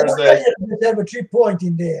play on Thursday. They have a 3 point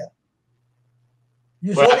in there.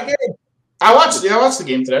 You saw the game. I watched the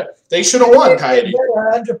game today. They should have won, Coyote.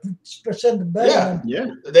 100% better.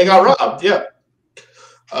 Yeah. They got robbed. Yeah.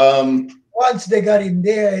 Once they got in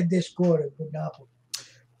there, they scored a good Napoli.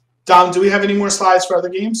 Dom, do we have any more slides for other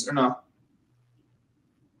games or no?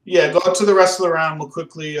 Yeah, go up to the rest of the round. We'll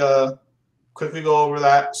quickly go over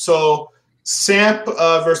that. So Samp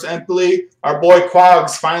versus Empoli. Our boy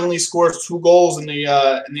Quags finally scores 2 goals in the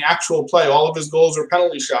actual play. All of his goals were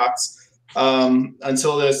penalty shots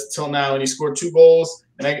until now, and he scored 2 goals.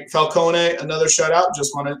 And Falcone, another shutout.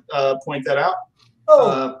 Just want to point that out.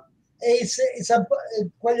 It's a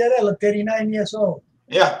Quagliarella, 39 years old.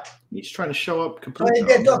 Yeah, he's trying to show up completely.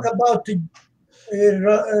 They talk about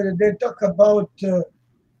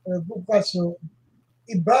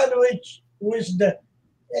Ibrahimovic, who is the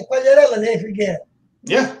Quagliarella. They forget.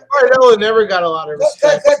 Yeah, Quagliarella never got a lot of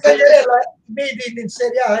respect. Quagliarella made it in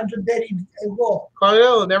Serie A 130 goals.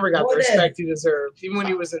 Quagliarella never got the respect he deserved, even when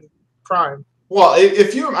he was in prime. Well,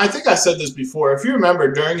 I think I said this before. If you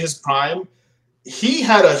remember, during his prime, he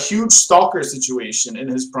had a huge stalker situation in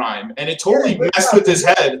his prime, and it totally messed with his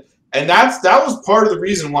head. And that was part of the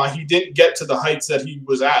reason why he didn't get to the heights that he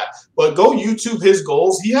was at. But go YouTube his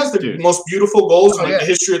goals. He has the most beautiful goals in the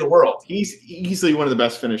history of the world. He's easily one of the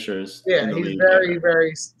best finishers. Yeah, he's league. Very,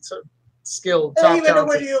 very skilled. Even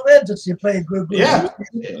when Juventus, he played good. Yeah,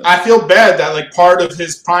 I feel bad that part of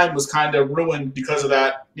his prime was kind of ruined because of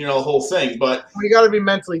that, whole thing. But you got to be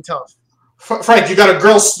mentally tough. Frank, you got a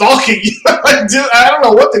girl stalking you. I don't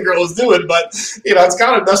know what the girl is doing, but it's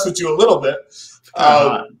got to mess with you a little bit.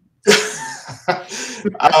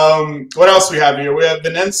 What else we have here? We have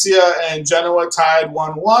Venezia and Genoa tied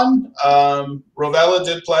 1-1. Rovella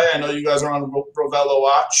did play. I know you guys are on Rovella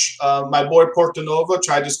watch. My boy Portanova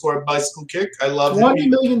tried to score a bicycle kick. I love him. $20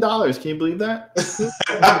 million. Can you believe that?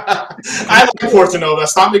 I like Portanova.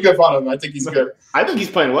 Stop making fun of him. I think he's good. I think he's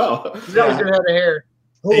playing well. He's got a good head of hair.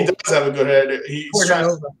 He does have a good head.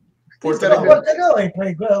 Portanova, he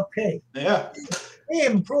played well. Okay. Yeah. He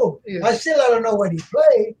improved. Yeah. I don't know what he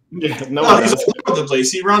played. Yeah, he's all over the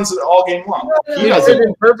place. He runs it all game long. He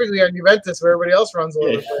doesn't perfectly on Juventus where everybody else runs all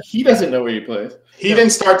over the place. He doesn't know where he plays. He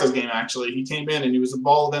didn't start this game, actually. He came in and he was a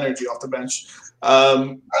ball of energy off the bench.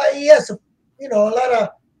 He has, a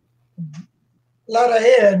lot of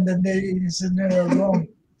hair, and then he's in there wrong.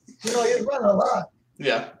 He run a lot.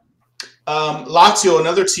 Yeah. Lazio,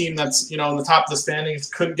 another team that's in the top of the standings,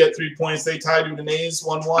 couldn't get 3 points. They tied Udinese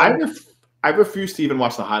 1-1. I refuse to even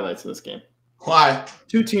watch the highlights of this game. Why?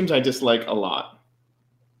 2 teams I dislike a lot.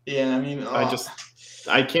 Yeah, I mean,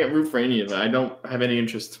 I can't root for any of it. I don't have any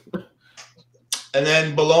interest. And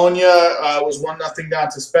then Bologna was 1-0 down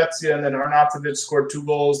to Spezia, and then Arnautovic scored 2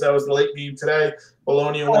 goals. That was the late game today.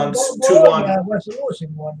 Bologna won 2-1.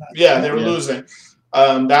 Yeah, they were losing.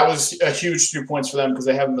 That was a huge 3 points for them because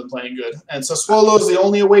they haven't been playing good. And Sassuolo is the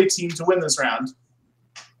only away team to win this round.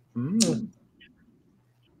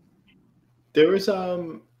 There was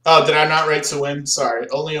Oh, did I not write to win? Sorry,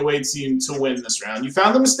 only away team to win this round. You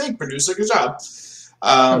found the mistake, producer. Good job.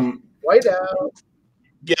 White out.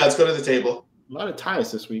 Yeah, let's go to the table. A lot of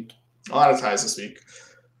ties this week. So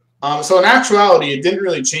in actuality, it didn't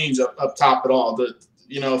really change up top at all.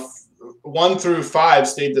 1 through 5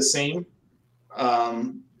 stayed the same.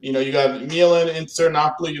 You got Milan, Inter,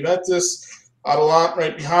 Napoli, Juventus, Atalanta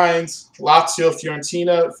right behind. Lazio,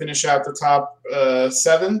 Fiorentina finish out the top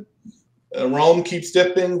 7. Rome keeps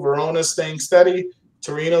dipping. Verona staying steady.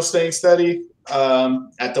 Torino staying steady.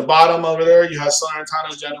 At the bottom over there, you have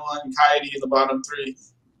Salernitana, Genoa, and Cagliari in the bottom 3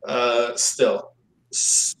 still.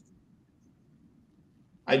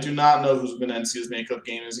 I do not know who Venezia's makeup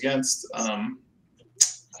game is against.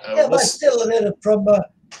 But still a little from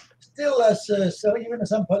so even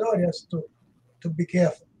Sampdoria has to be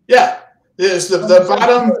careful. Yeah. The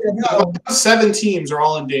bottom 7 teams are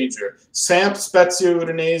all in danger. Samp, Spezia,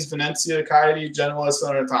 Udinese, Venezia, Cagliari, Genoa,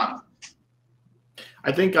 Salernitana.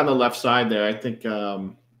 I think on the left side there, I think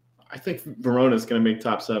Verona is going to make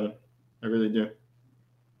top 7. I really do.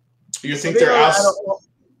 You think they're out?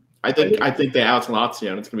 I think they out Lazio,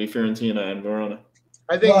 and it's going to be Fiorentina and Verona.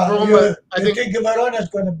 I think Roma. I think Verona is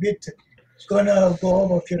going to beat. It's going to go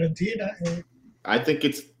over Fiorentina. I think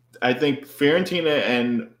Fiorentina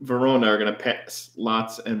and Verona are going to pass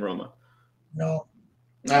Lazio and Roma. No.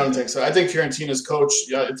 I don't think so. I think Fiorentina's coach,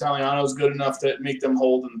 Italiano, is good enough to make them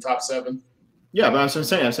hold in the top 7. Yeah, but I'm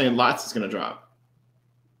saying Lazio is going to drop.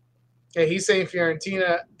 Yeah, he's saying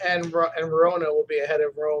Fiorentina and Verona will be ahead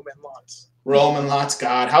of Rome and Lazio. Rome and Lazio,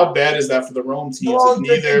 God, how bad is that for the Rome teams?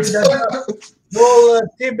 Neither.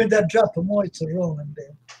 Team that dropped more, it's a Rome and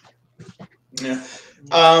them. Yeah.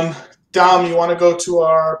 Dom, you want to go to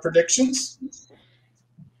our predictions?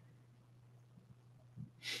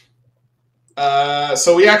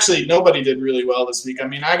 So nobody did really well this week. I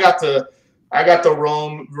mean, I got the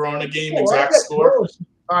Verona game exact score.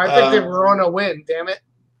 I picked the Verona win. Damn it.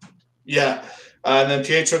 Yeah. And then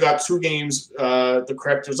Pietro got 2 games, the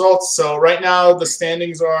correct results. So right now the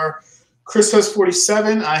standings are Chris has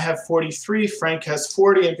 47, I have 43, Frank has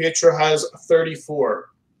 40, and Pietro has 34.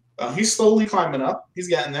 He's slowly climbing up. He's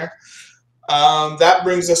getting there. That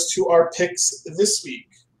brings us to our picks this week.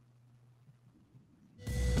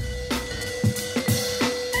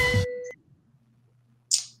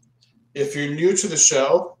 If you're new to the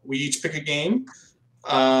show, we each pick a game.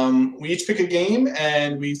 And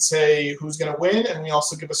we say who's going to win, and we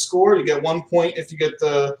also give a score. You get 1 point if you get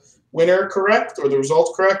the winner correct or the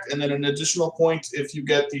result correct, and then an additional point if you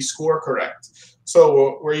get the score correct.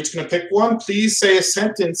 So we're each going to pick one. Please say a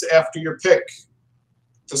sentence after your pick.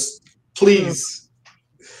 Just please.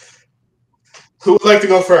 Who would like to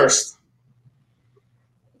go first?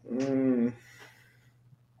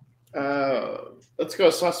 Let's go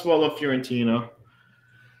Sassuolo Fiorentina.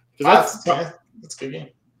 That's a good game.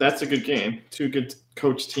 That's a good game. 2 good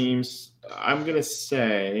coach teams. I'm going to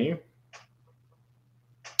say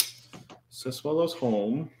Sassuolo's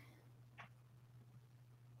home.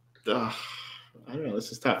 I don't know.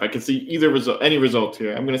 This is tough. I can see any result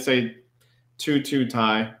here. I'm going to say 2-2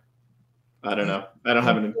 tie. I don't know. I don't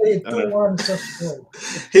have any.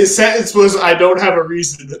 His sentence was, "I don't have a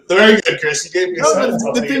reason." Very good, Chris. You gave me a sentence.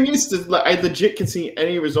 The thing is, I legit can see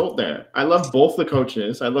any result there. I love both the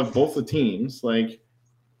coaches. I love both the teams. And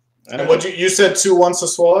what you said 2-1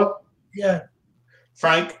 Sassuolo? Yeah.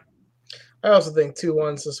 Frank? I also think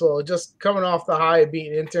 2-1 Sassuolo. Just coming off the high of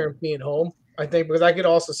beating Inter and being home, I think, because I could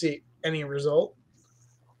also see any result.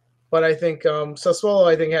 But I think Sassuolo,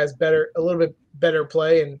 has a little bit better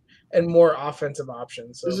play and more offensive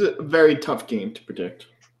options. So. This is a very tough game to predict.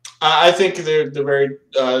 I think they're very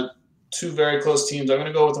 2 very close teams. I'm going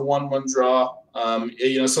to go with a 1-1 draw.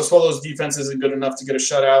 Sassuolo's defense isn't good enough to get a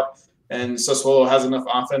shutout, and Sassuolo has enough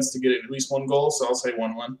offense to get at least 1 goal, so I'll say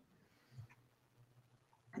 1-1.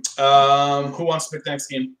 Who wants to pick the next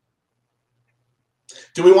game?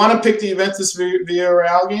 Do we want to pick the Juventus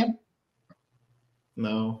Villarreal game?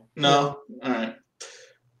 No. All right.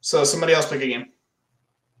 So somebody else pick a game.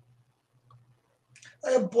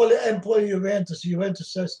 Empoli Juventus.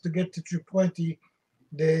 Juventus has to get to 3-20.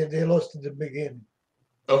 They lost at the beginning.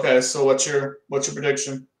 Okay, so what's your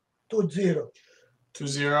prediction? 2-0.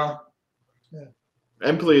 2-0. Yeah.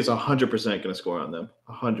 Empoli is 100% going to score on them.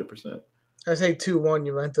 100%. I say 2-1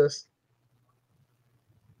 Juventus.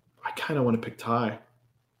 I kind of want to pick tie.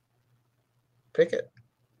 Pick it.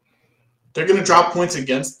 They're going to drop points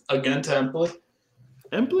again to Empoli.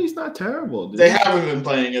 Empoli's not terrible, dude. They haven't been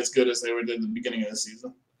playing as good as they were at the beginning of the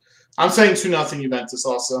season. I'm saying 2-0 Juventus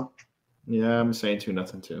also. Yeah, I'm saying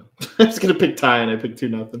 2-0 too. I was going to pick tie, and I picked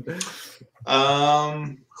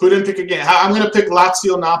 2-0. Who didn't pick a game? I'm going to pick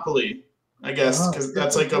Lazio-Napoli, I guess, because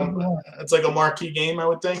that's like a marquee game, I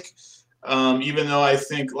would think. Even though I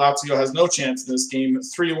think Lazio has no chance in this game.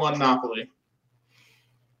 3-1 Napoli.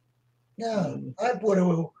 Yeah, I put it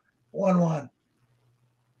 1-1.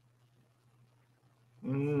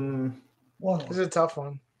 This is a tough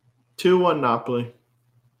one. 2-1 Napoli.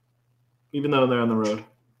 Even though they're on the road.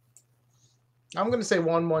 I'm going to say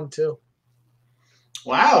 1-1 too.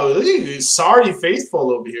 Wow, look at you, sorry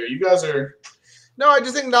faithful over here. You guys are. No, I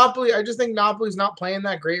just think Napoli's not playing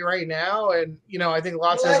that great right now, and I think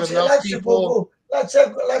Lazio has enough people.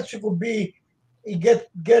 Lazio could be get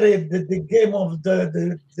the game of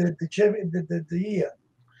the champion the year.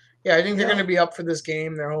 Yeah, I think they're going to be up for this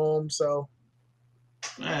game. They're home, so.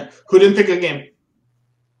 All right. Who didn't pick a game?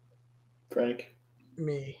 Frank.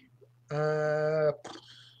 Me. Yo,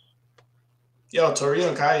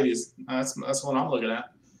 Torino Coyotes. That's what I'm looking at.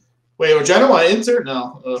 Wait, or Genoa Inter?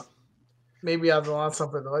 No. Maybe I'll want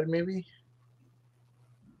something though. Maybe.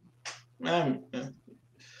 Yeah.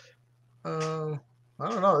 I don't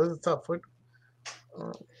know. This is tough. 2-1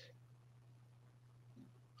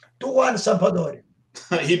 Sampdoria.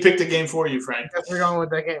 He picked a game for you, Frank. We're going with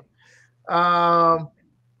that game. 2-1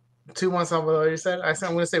 Sampdoria. You said. I'm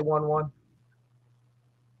going to say 1-1.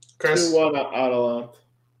 Chris. 2-1 Atalanta.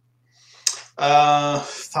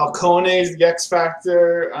 Falcone's the X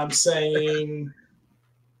factor. I'm saying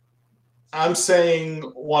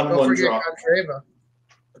 1-1 draw.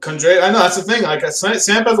 Condreva. I know that's the thing. Like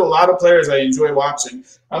Samp has a lot of players I enjoy watching.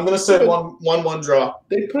 I'm gonna say 1-1 draw.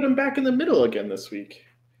 They put him back in the middle again this week.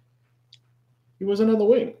 He wasn't on the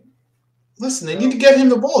wing. Listen, they need to get him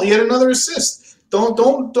the ball. He had another assist. Don't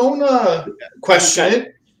question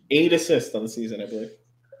it. 8 assists on the season, I believe.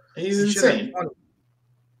 He's insane.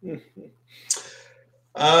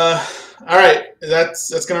 All right,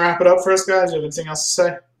 that's gonna wrap it up for us, guys. You have anything else to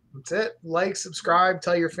say? That's it. Like, subscribe,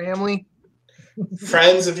 tell your family,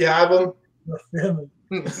 friends if you have them. Family.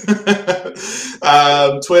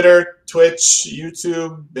 Twitter, Twitch,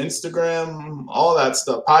 YouTube, Instagram, all that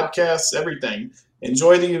stuff, podcasts, everything.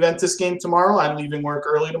 Enjoy the Juventus game tomorrow. I'm leaving work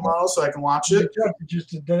early tomorrow so I can watch it.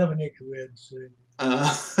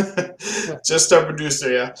 Just our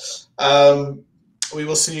producer, yeah. We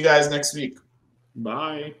will see you guys next week.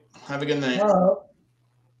 Bye. Have a good night.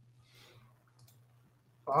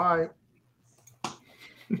 Bye.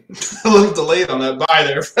 A little delayed on that bye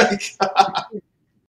there, Frank.